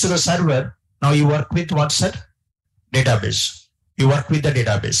connects to the server, now you work with what's that? Database. You work with the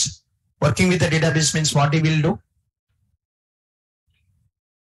database. Working with the database means what he will do?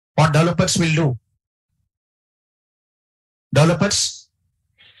 What developers will do? Developers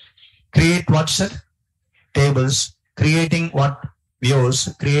create what's that? Tables, creating what? Views,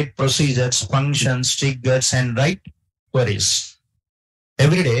 create procedures, functions, triggers, and write queries.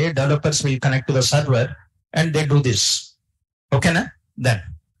 Every day, developers will connect to the server and they do this. Okay, na? Then,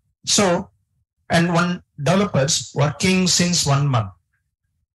 so and one developers working since 1 month.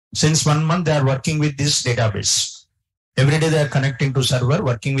 Since 1 month, they are working with this database. Every day they are connecting to server,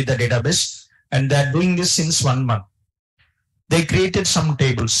 working with the database, and they are doing this since 1 month. They created some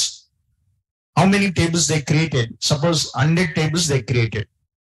tables. How many tables they created? Suppose 100 tables they created.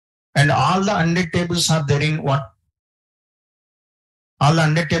 And all the 100 tables are there in what? All the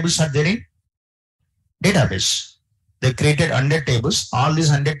 100 tables are there in database. They created 100 tables. All these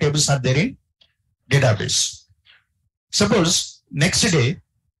 100 tables are there in database. Suppose next day,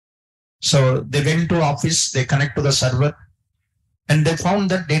 so they went to office, they connect to the server, and they found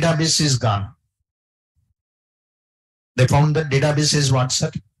that database is gone. They found that database is what,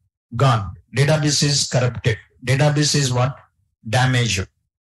 sir? Gone. Database is corrupted. Database is what? Damaged.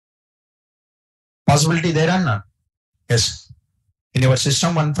 Possibility there or not? Yes. In your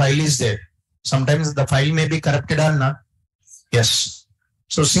system, one file is there. Sometimes the file may be corrupted or not. Yes.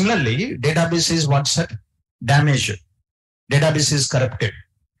 So similarly, database is what, sir? Damaged. Database is corrupted.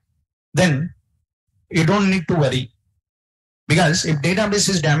 Then you don't need to worry, because if database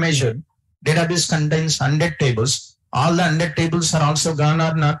is damaged, database contains 100 tables. All the 100 tables are also gone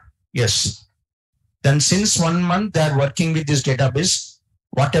or not? Yes. Then since 1 month they are working with this database,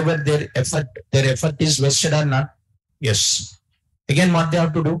 whatever their effort is wasted or not? Yes. Again, what they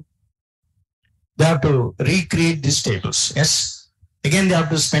have to do? They have to recreate these tables. Yes. Again, they have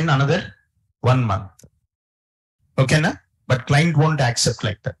to spend another 1 month. Okay, na? But client won't accept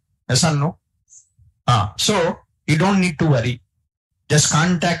like that. Yes or no? So you don't need to worry. Just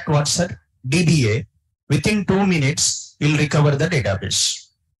contact what's that? DBA. Within 2 minutes, you'll recover the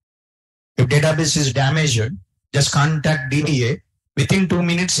database. If database is damaged, just contact DBA. Within 2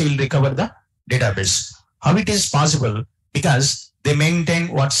 minutes, you'll recover the database. How it is possible? Because they maintain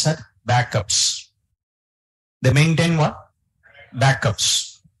what's that? Backups. They maintain what?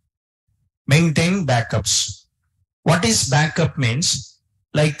 Backups. Maintain backups. What is backup means?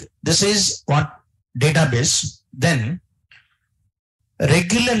 Like this is what database. Then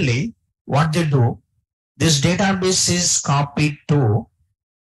regularly what they do, this database is copied to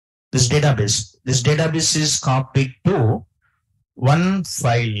this database. This database is copied to one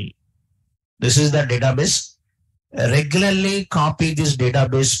file. This is the database. Regularly copy this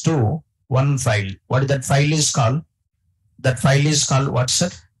database to one file. What that file is called? That file is called what's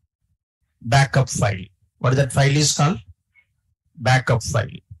it? Backup file. What that file is called? Backup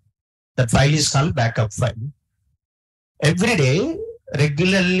file. That file is called backup file. Every day,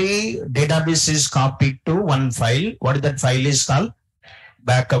 regularly database is copied to one file. What that file is called?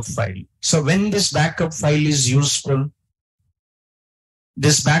 Backup file. So when this backup file is useful,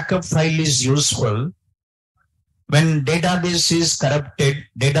 this backup file is useful when database is corrupted,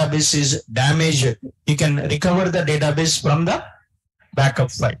 database is damaged, you can recover the database from the backup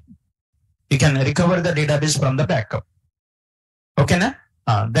file. You can recover the database from the backup. Okay, na?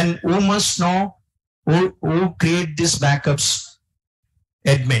 Then who must know who create these backups?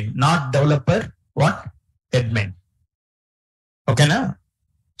 Admin, not developer. What? Admin. Okay, na?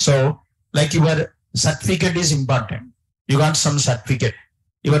 So, like your certificate is important. You got some certificate.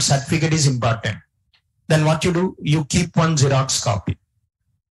 Your certificate is important. Then what you do? You keep one Xerox copy.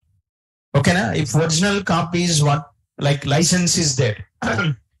 Okay, na? If original copy is what? Like license is there.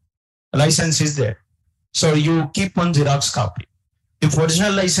 License is there. So you keep one Xerox copy. If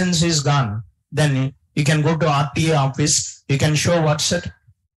original license is gone, then you can go to RTA office. You can show what's it?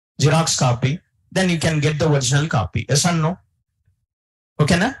 Xerox copy. Then you can get the original copy. Yes or no?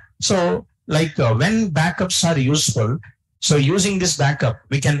 Okay, na? So like when backups are useful, so using this backup,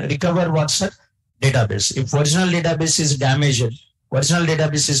 we can recover what's it? Database. If original database is damaged, original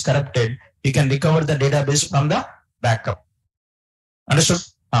database is corrupted, you can recover the database from the backup. Understood?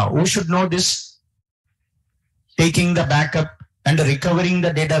 Who should know this? Taking the backup and recovering the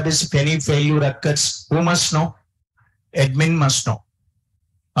database if any failure occurs. Who must know? Admin must know.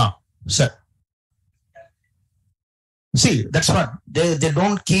 Sir. See, that's what. They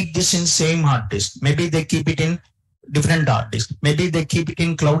don't keep this in same hard disk. Maybe they keep it in different hard disk. Maybe they keep it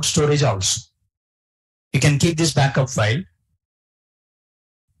in cloud storage also. You can keep this backup file.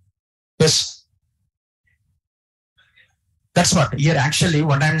 Yes. That's what. Here actually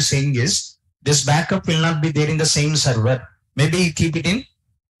what I'm saying is this backup will not be there in the same server. Maybe you keep it in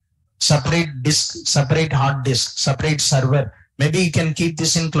separate disk, separate hard disk, separate server. Maybe you can keep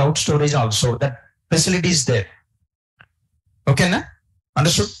this in cloud storage also. That facility is there. Okay, na?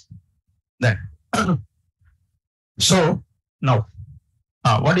 Understood? Then. So now,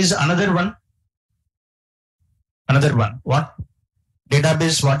 what is another one? Another one. What?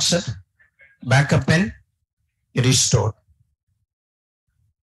 Database, what's it? Backup and restore.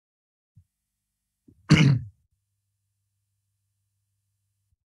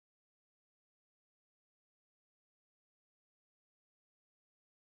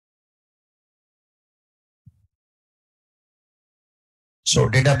 So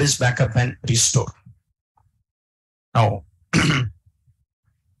database backup and restore. Now,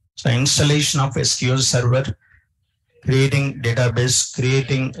 so installation of SQL Server, creating database,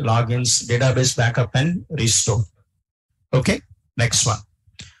 creating logins, database backup and restore. Okay, next one.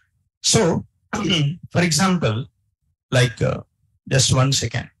 So, for example, like just 1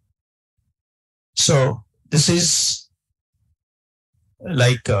 second. So this is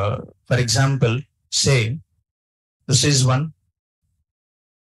like, for example, say this is one,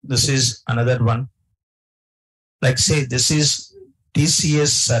 this is another one. Like say this is TCS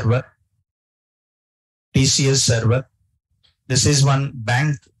server, TCS server. This is one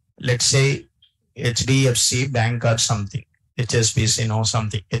bank, let's say HDFC bank or something, HSBC, no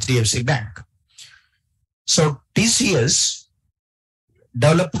something, HDFC bank. So TCS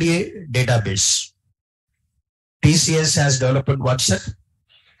developed a database. TCS has developed what's that?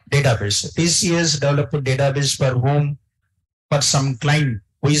 Database. TCS developed a database for whom? For some client.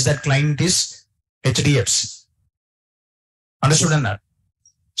 Who is that client? Is HDFC. Understood or not?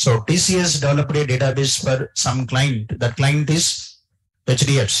 So TCS developed a database for some client. That client is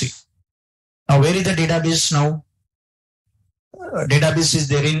HDFC. Now where is the database now? Database is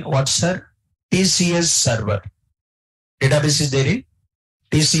there in what's that? TCS server. Database is there in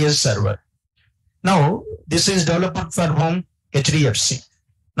TCS server. Now this is developed for whom? HDFC.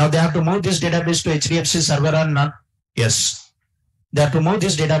 Now they have to move this database to HDFC server or not? Yes. They have to move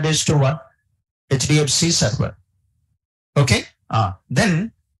this database to what? HDFC server. Okay.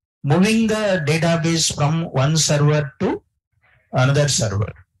 Then moving the database from one server to another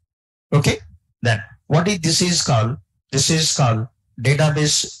server. Okay. Then what is this is called? This is called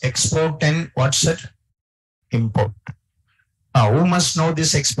database export and what's it? Import. Who must know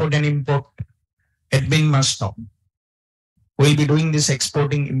this export and import? Admin must know. We'll be doing this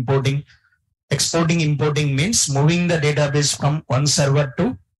exporting, importing. Exporting, importing means moving the database from one server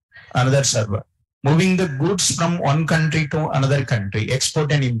to another server. Moving the goods from one country to another country.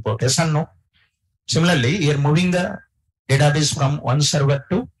 Export and import. Yes or no? Similarly, you're moving the database from one server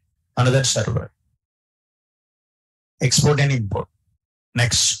to another server. Export and import.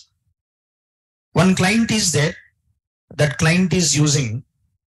 Next. One client is there. That client is using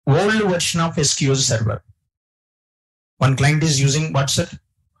old version of SQL Server. One client is using what's it?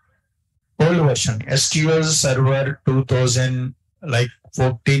 Old version. SQL Server 2000, like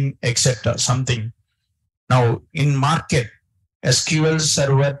 14, etc. something. Now in market, SQL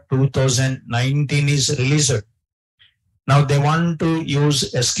Server 2019 is released. Now they want to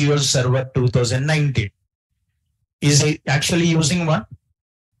use SQL Server 2019. Is it actually using what?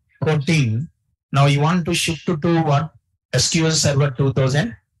 14. Now you want to shift to what? SQL Server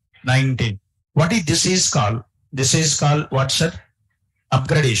 2019. What is this is called? This is called what's it?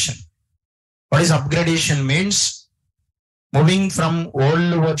 Upgradation. What is upgradation means? Moving from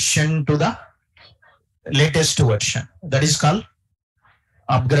old version to the latest version. That is called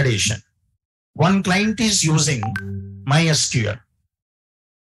upgradation. One client is using MySQL.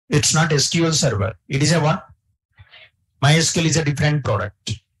 It's not SQL Server. It is a what? MySQL is a different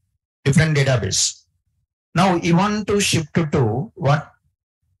product, different database. Now you want to shift to what?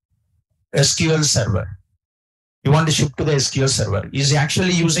 SQL Server. You want to shift to the SQL Server. Is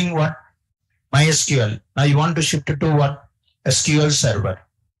actually using what? MySQL. Now you want to shift to what? SQL Server.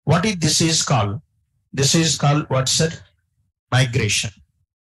 What is this is called? This is called what's it? Migration.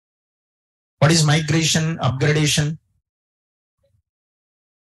 What is migration? Upgradation.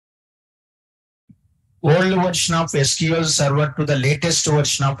 Old version of SQL Server to the latest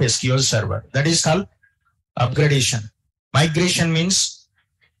version of SQL Server. That is called upgradation. Migration means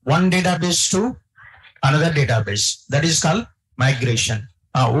one database to another database. That is called migration.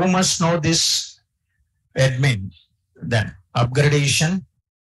 Who must know this? Admin. Then upgradation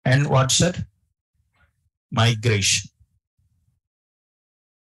and what's it? Migration.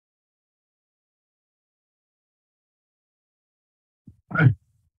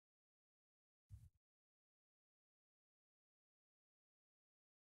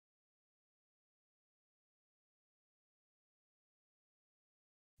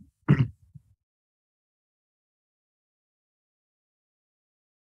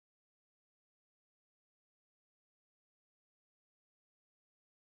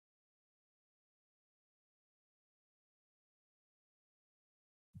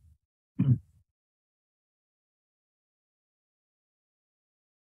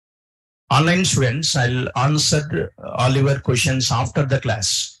 Online students, I'll answer all your questions after the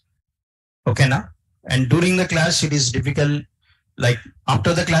class. Okay, now? And during the class, it is difficult. Like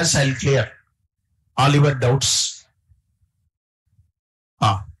after the class, I'll clear all your doubts.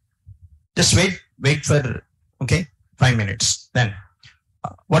 Just wait for, okay, 5 minutes. Then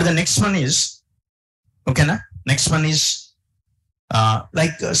what the next one is, okay, na? Next one is,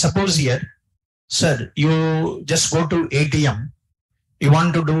 suppose here, sir, you just go to ATM, you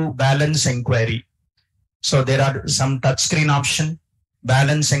want to do balance inquiry. So there are some touchscreen option,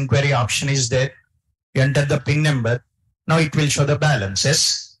 balance inquiry option is there. You enter the PIN number. Now it will show the balance,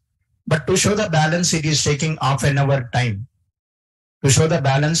 yes. But to show the balance, it is taking half an hour time. To show the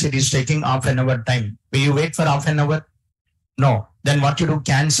balance, it is taking half an hour time. Will you wait for half an hour? No. Then what you do,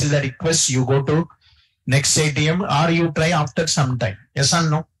 cancel the request. You go to next ATM or you try after some time. Yes or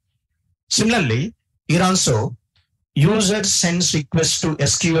no? Similarly, here also, user sends request to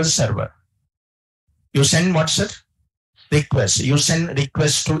SQL Server. You send what, sir? Request. You send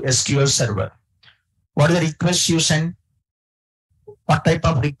request to SQL Server. What is the request you send? What type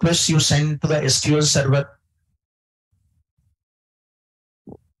of request you send to the SQL Server?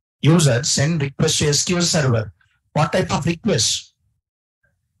 User send request to SQL Server. What type of request?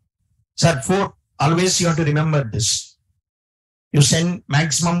 Sir, 4. Always you have to remember this. You send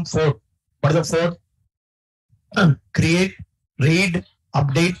maximum 4. What is the 4? Create, read,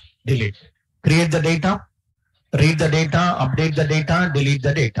 update, delete. Create the data, read the data, update the data, delete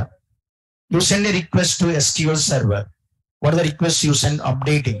the data. You send a request to SQL Server. What is the request you send?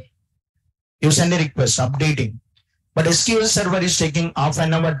 Updating. You send a request, updating. But SQL Server is taking half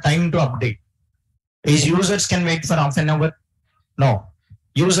an hour time to update. Is users can wait for half an hour? No.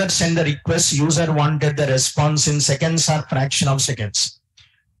 User send the request, user wanted the response in seconds or fraction of seconds.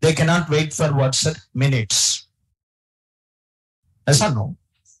 They cannot wait for what, sir? Minutes. Yes or no?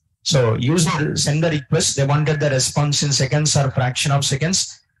 So user send the request, they wanted the response in seconds or fraction of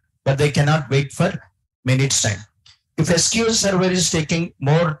seconds, but they cannot wait for minutes time. If SQL Server is taking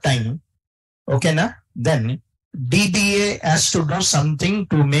more time, okay, na, then DBA has to do something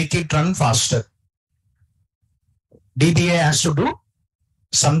to make it run faster. DBA has to do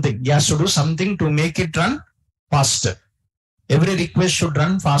something. He has to do something to make it run faster. Every request should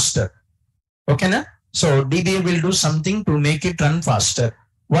run faster. Okay, na? So DBA will do something to make it run faster.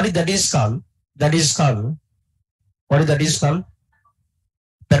 What is that is called? That is called, what is that is called?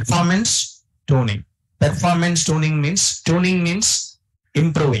 Performance tuning. Performance tuning means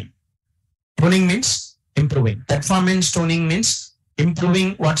improving. Tuning means improving. Performance tuning means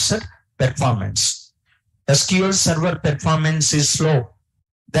improving what's that? Performance. SQL Server performance is slow.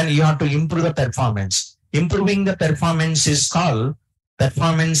 Then you have to improve the performance. Improving the performance is called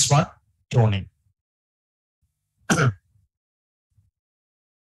performance what? Tuning.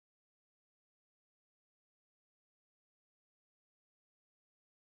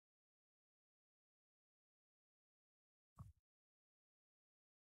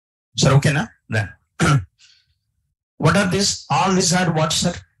 Sir, okay, na? Then. What are these? All these are what,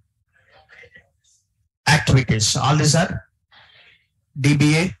 sir? Activities. All these are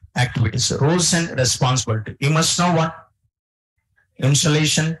DBA activities. Roles and responsibility. You must know what?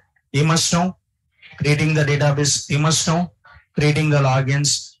 Installation. You must know creating the database. You must know creating the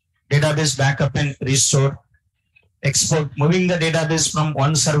logins, database backup and restore, export, moving the database from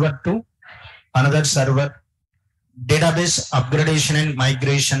one server to another server, database upgradation and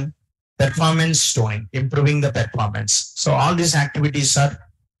migration, performance tuning, improving the performance. So all these activities are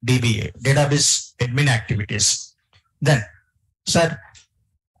DBA, database admin activities. Then, sir,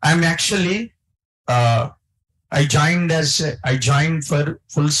 I'm actually, I joined for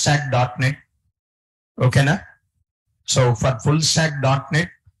full stack.NET. Okay, na? So for full stack.NET,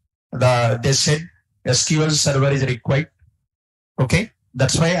 they said SQL Server is required. Okay,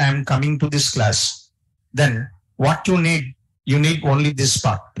 that's why I am coming to this class. Then what you need only this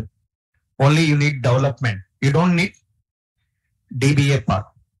part. Only you need development. You don't need DBA part.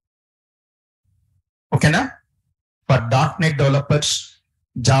 Okay, na? For .NET developers,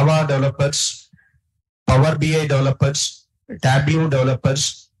 Java developers, Power BI developers, Tableau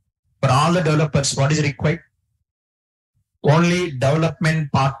developers, for all the developers, what is required? Only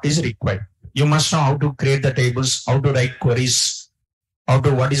development part is required. You must know how to create the tables, how to write queries,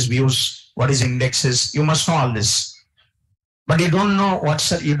 what is views, what is indexes. You must know all this. But you don't know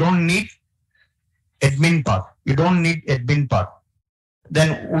you don't need admin part. You don't need admin part.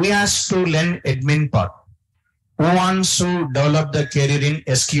 Then we have to learn admin part. Who wants to develop the career in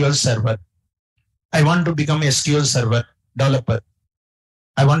SQL Server? I want to become a SQL Server developer.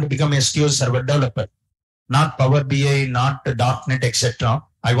 I want to become a SQL Server developer. Not Power BI, not .NET, etc.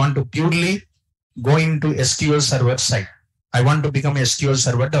 I want to purely go into SQL Server side. I want to become a SQL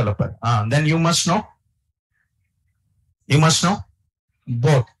Server developer. Then you must know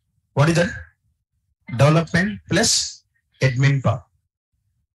both. What is that? Development plus admin part.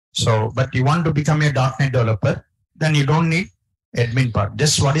 So, but you want to become a .NET developer, then you don't need admin part.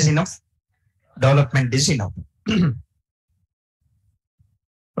 Just what is enough? Development is enough.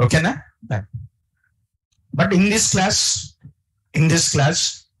 Okay, na? But in this class,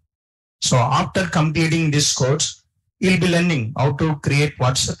 so after completing this course, you'll be learning how to create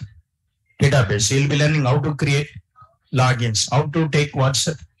WhatsApp database. You'll be learning how to create logins, how to take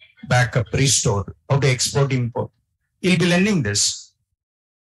WhatsApp backup, restore, how to export, import. You'll be learning this.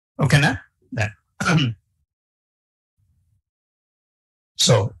 Okay, na? Then.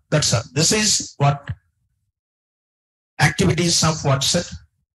 So that's all. This is what activities of WhatsApp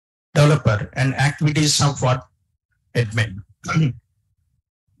developer and activities of what admin.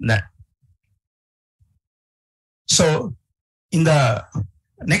 That. So in the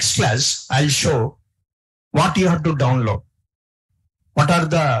next class, I'll show what you have to download. What are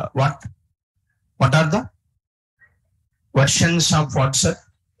the versions of WhatsApp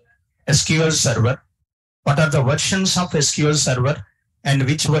SQL Server? What are the versions of SQL Server and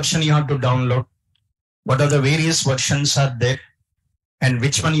which version you have to download? What are the various versions are there and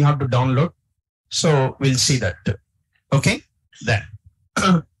which one you have to download? So we'll see that. Okay, then.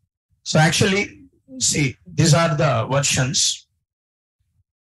 So actually, see, these are the versions.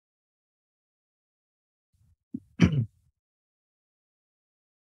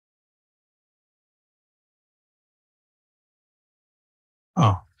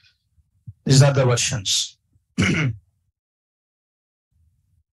 These are the versions.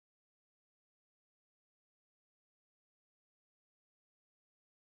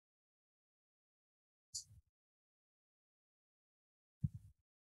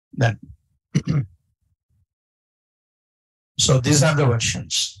 Then, so these are the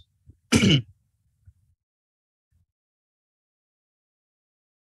versions.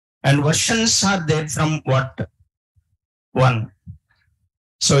 And versions are there from what? 1.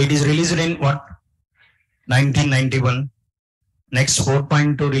 So it is released in what? 1991. Next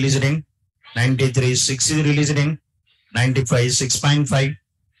 4.2 released in 93. 6 is released in 95. 6.5,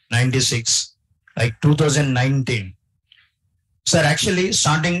 96. Like 2019. So actually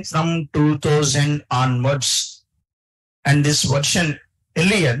starting from 2000 onwards, and this version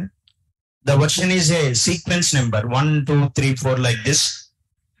earlier, the version is a sequence number 1, 2, 3, 4 like this.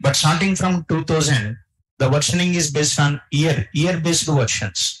 But starting from 2000, the versioning is based on year-based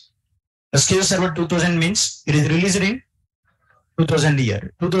versions. SQL Server 2000 means it is released in 2000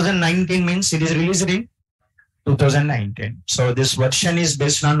 year. 2019 means it is released in 2019. So this version is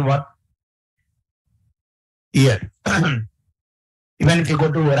based on what? Year. Even if you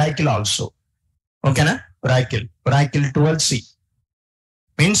go to Oracle also. Okay, na? Oracle 12C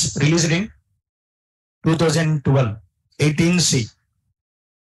means released in 2012. 18C.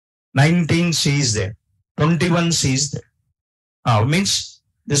 19C is there. 21C is there. Means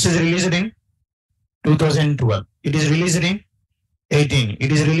this is released in 2012. It is released in 18.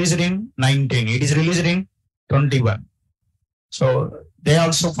 It is released in 19. It is released in 21. So they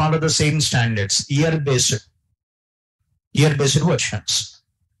also follow the same standards, year-based versions.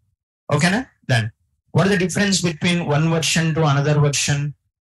 Okay, na? Then what is the difference between one version to another version?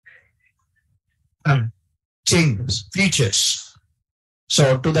 Changes, features.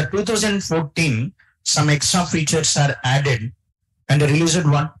 So to the 2014, some extra features are added and released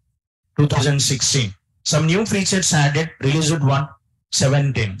one 2016. Some new features added, released one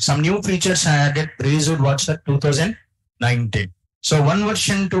 17. Some new features added, released what's the 2019. So one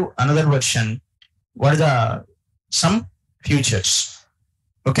version to another version, what are the some features?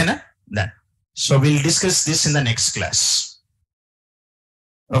 Okay, na? Then. So we'll discuss this in the next class.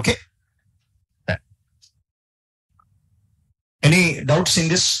 Okay. Then. Any doubts in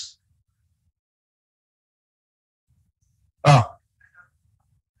this?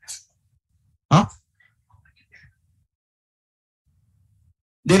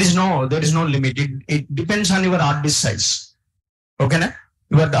 There is no limit. It depends on your hard disk size. Okay, na?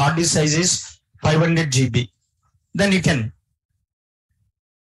 Your hard disk size is 500 GB. Then you can.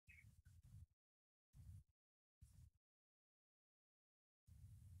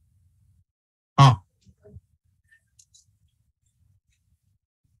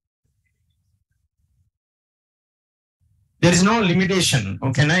 There is no limitation.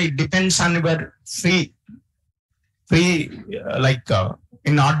 Okay, na? It depends on your free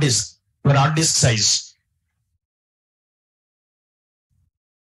in hard disk, your hard disk size.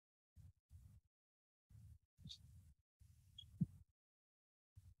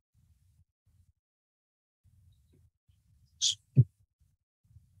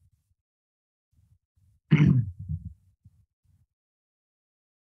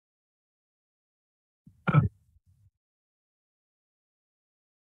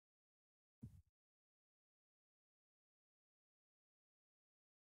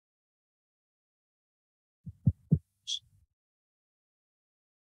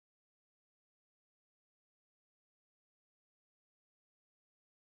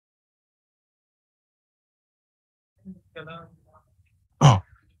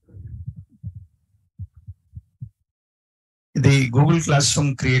 The Google Classroom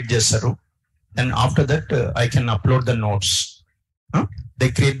create చేస్తారు. And after that, I can upload the notes. They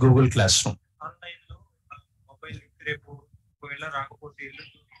create Google Classroom.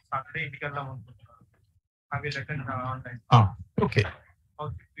 Okay.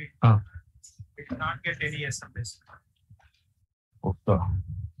 It will not get any SMS. Okay.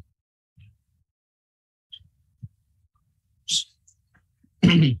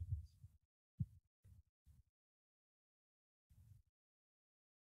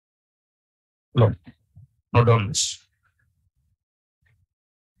 Note down this.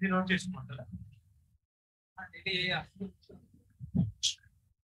 You know, just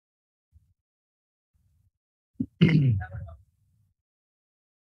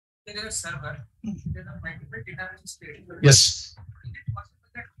there is a server. There are multiple databases created. Yes.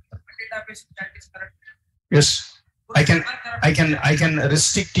 Database that is correct. Yes. I can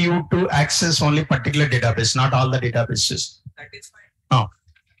restrict you to access only particular database, not all the databases. That is fine. Oh.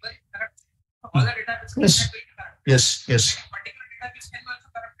 But correct. All the databases Yes. will be correct. Yes. Yes. Particular database can also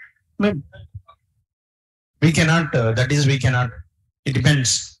correct. No. We cannot. That is, we cannot. It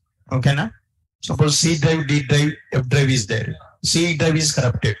depends. Okay, na? Suppose C drive, D drive, F drive is there. C drive is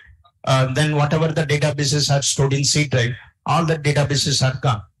corrupted. Then whatever the databases are stored in C drive, all the databases are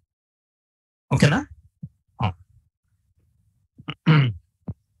gone. Okay, na? Oh.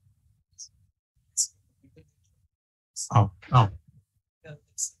 Oh. Oh.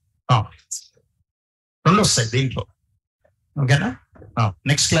 Oh. రెండు వస్తాయి దీంట్లో. ఓకేనా?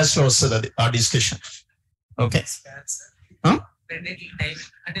 Next class లో వస్తుంది అది ఆ discussion. Okay.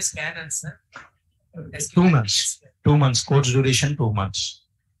 అంటే scan sir 2 months. 2 months course duration. 2 months.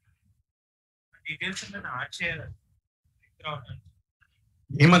 Details add చేయాలి.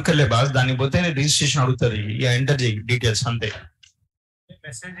 ఏమక్కర్లే బాస్, దానికి పోతే రిజిస్ట్రేషన్ అడుగుతుంది, ఎంటర్ చేయి డీటెయిల్స్ అంతే.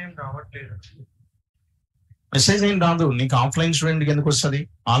 మెసేజ్ ఏం రావట్లేదు. మెసేజ్ ఏం రాదు నీకు. ఆఫ్లైన్ స్టూడెంట్కి ఎందుకు వస్తుంది?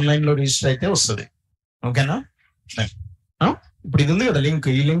 ఆన్లైన్ లో రిజిస్టర్ అయితే వస్తుంది. ఓకేనా? ఇప్పుడు ఇది ఉంది కదా లింక్,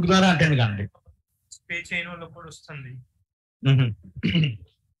 ఈ లింక్ ద్వారా అటెండ్ కాండి. పే చేయని వాళ్ళకి కూడా వస్తుంది.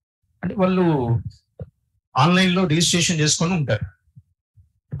 అంటే వాళ్ళు ఆన్లైన్ లో రిజిస్ట్రేషన్ చేసుకొని ఉంటారు.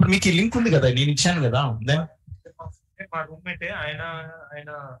 ఇప్పుడు మీకు ఈ లింక్ ఉంది కదా, నేను ఇచ్చాను కదా. దెన్ మా రూమ్మేట్ ఆయన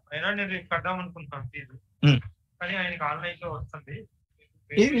నేను కడదాం అనుకుంటున్నాను ఫీజు, కానీ ఆయనకి ఆన్లైన్ లో వస్తుంది.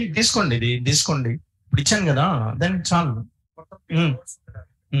 తీసుకోండి, ఇది తీసుకోండి. ఇప్పుడు ఇచ్చాను కదా, దెన్ చాలు.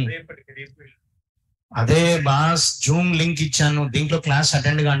 అదే బాస్, జూమ్ లింక్ ఇచ్చాను, దీంట్లో క్లాస్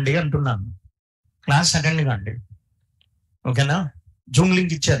అటెండ్ కాండి అంటున్నాను. క్లాస్ అటెండ్ కాండి. ఓకేనా? జూమ్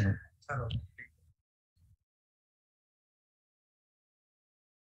లింక్ ఇచ్చాను.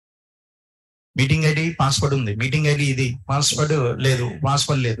 మీటింగ్ ఐడి పాస్వర్డ్ ఉంది. మీటింగ్ ఐడి ఇది, పాస్వర్డ్ లేదు.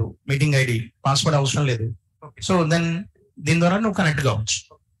 పాస్వర్డ్ లేదు, మీటింగ్ ఐడి, పాస్వర్డ్ అవసరం లేదు. సో దెన్ దీని ద్వారా నువ్వు కనెక్ట్ కావచ్చు,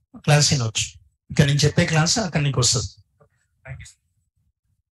 క్లాస్ వినవచ్చు. ఇక్కడ నేను చెప్పే క్లాస్ అక్కడ నీకు వస్తుంది.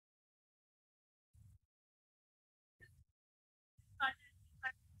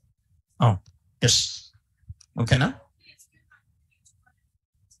 ఎస్. ఓకేనా?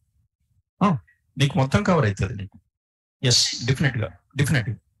 నీకు మొత్తం కవర్ అవుతుంది నీకు. ఎస్, డెఫినెట్గా.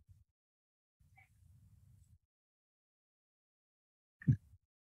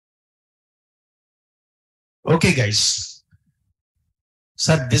 Okay, guys.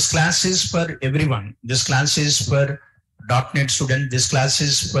 Sir, this class is for everyone. This class is for .NET student. This class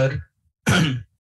is for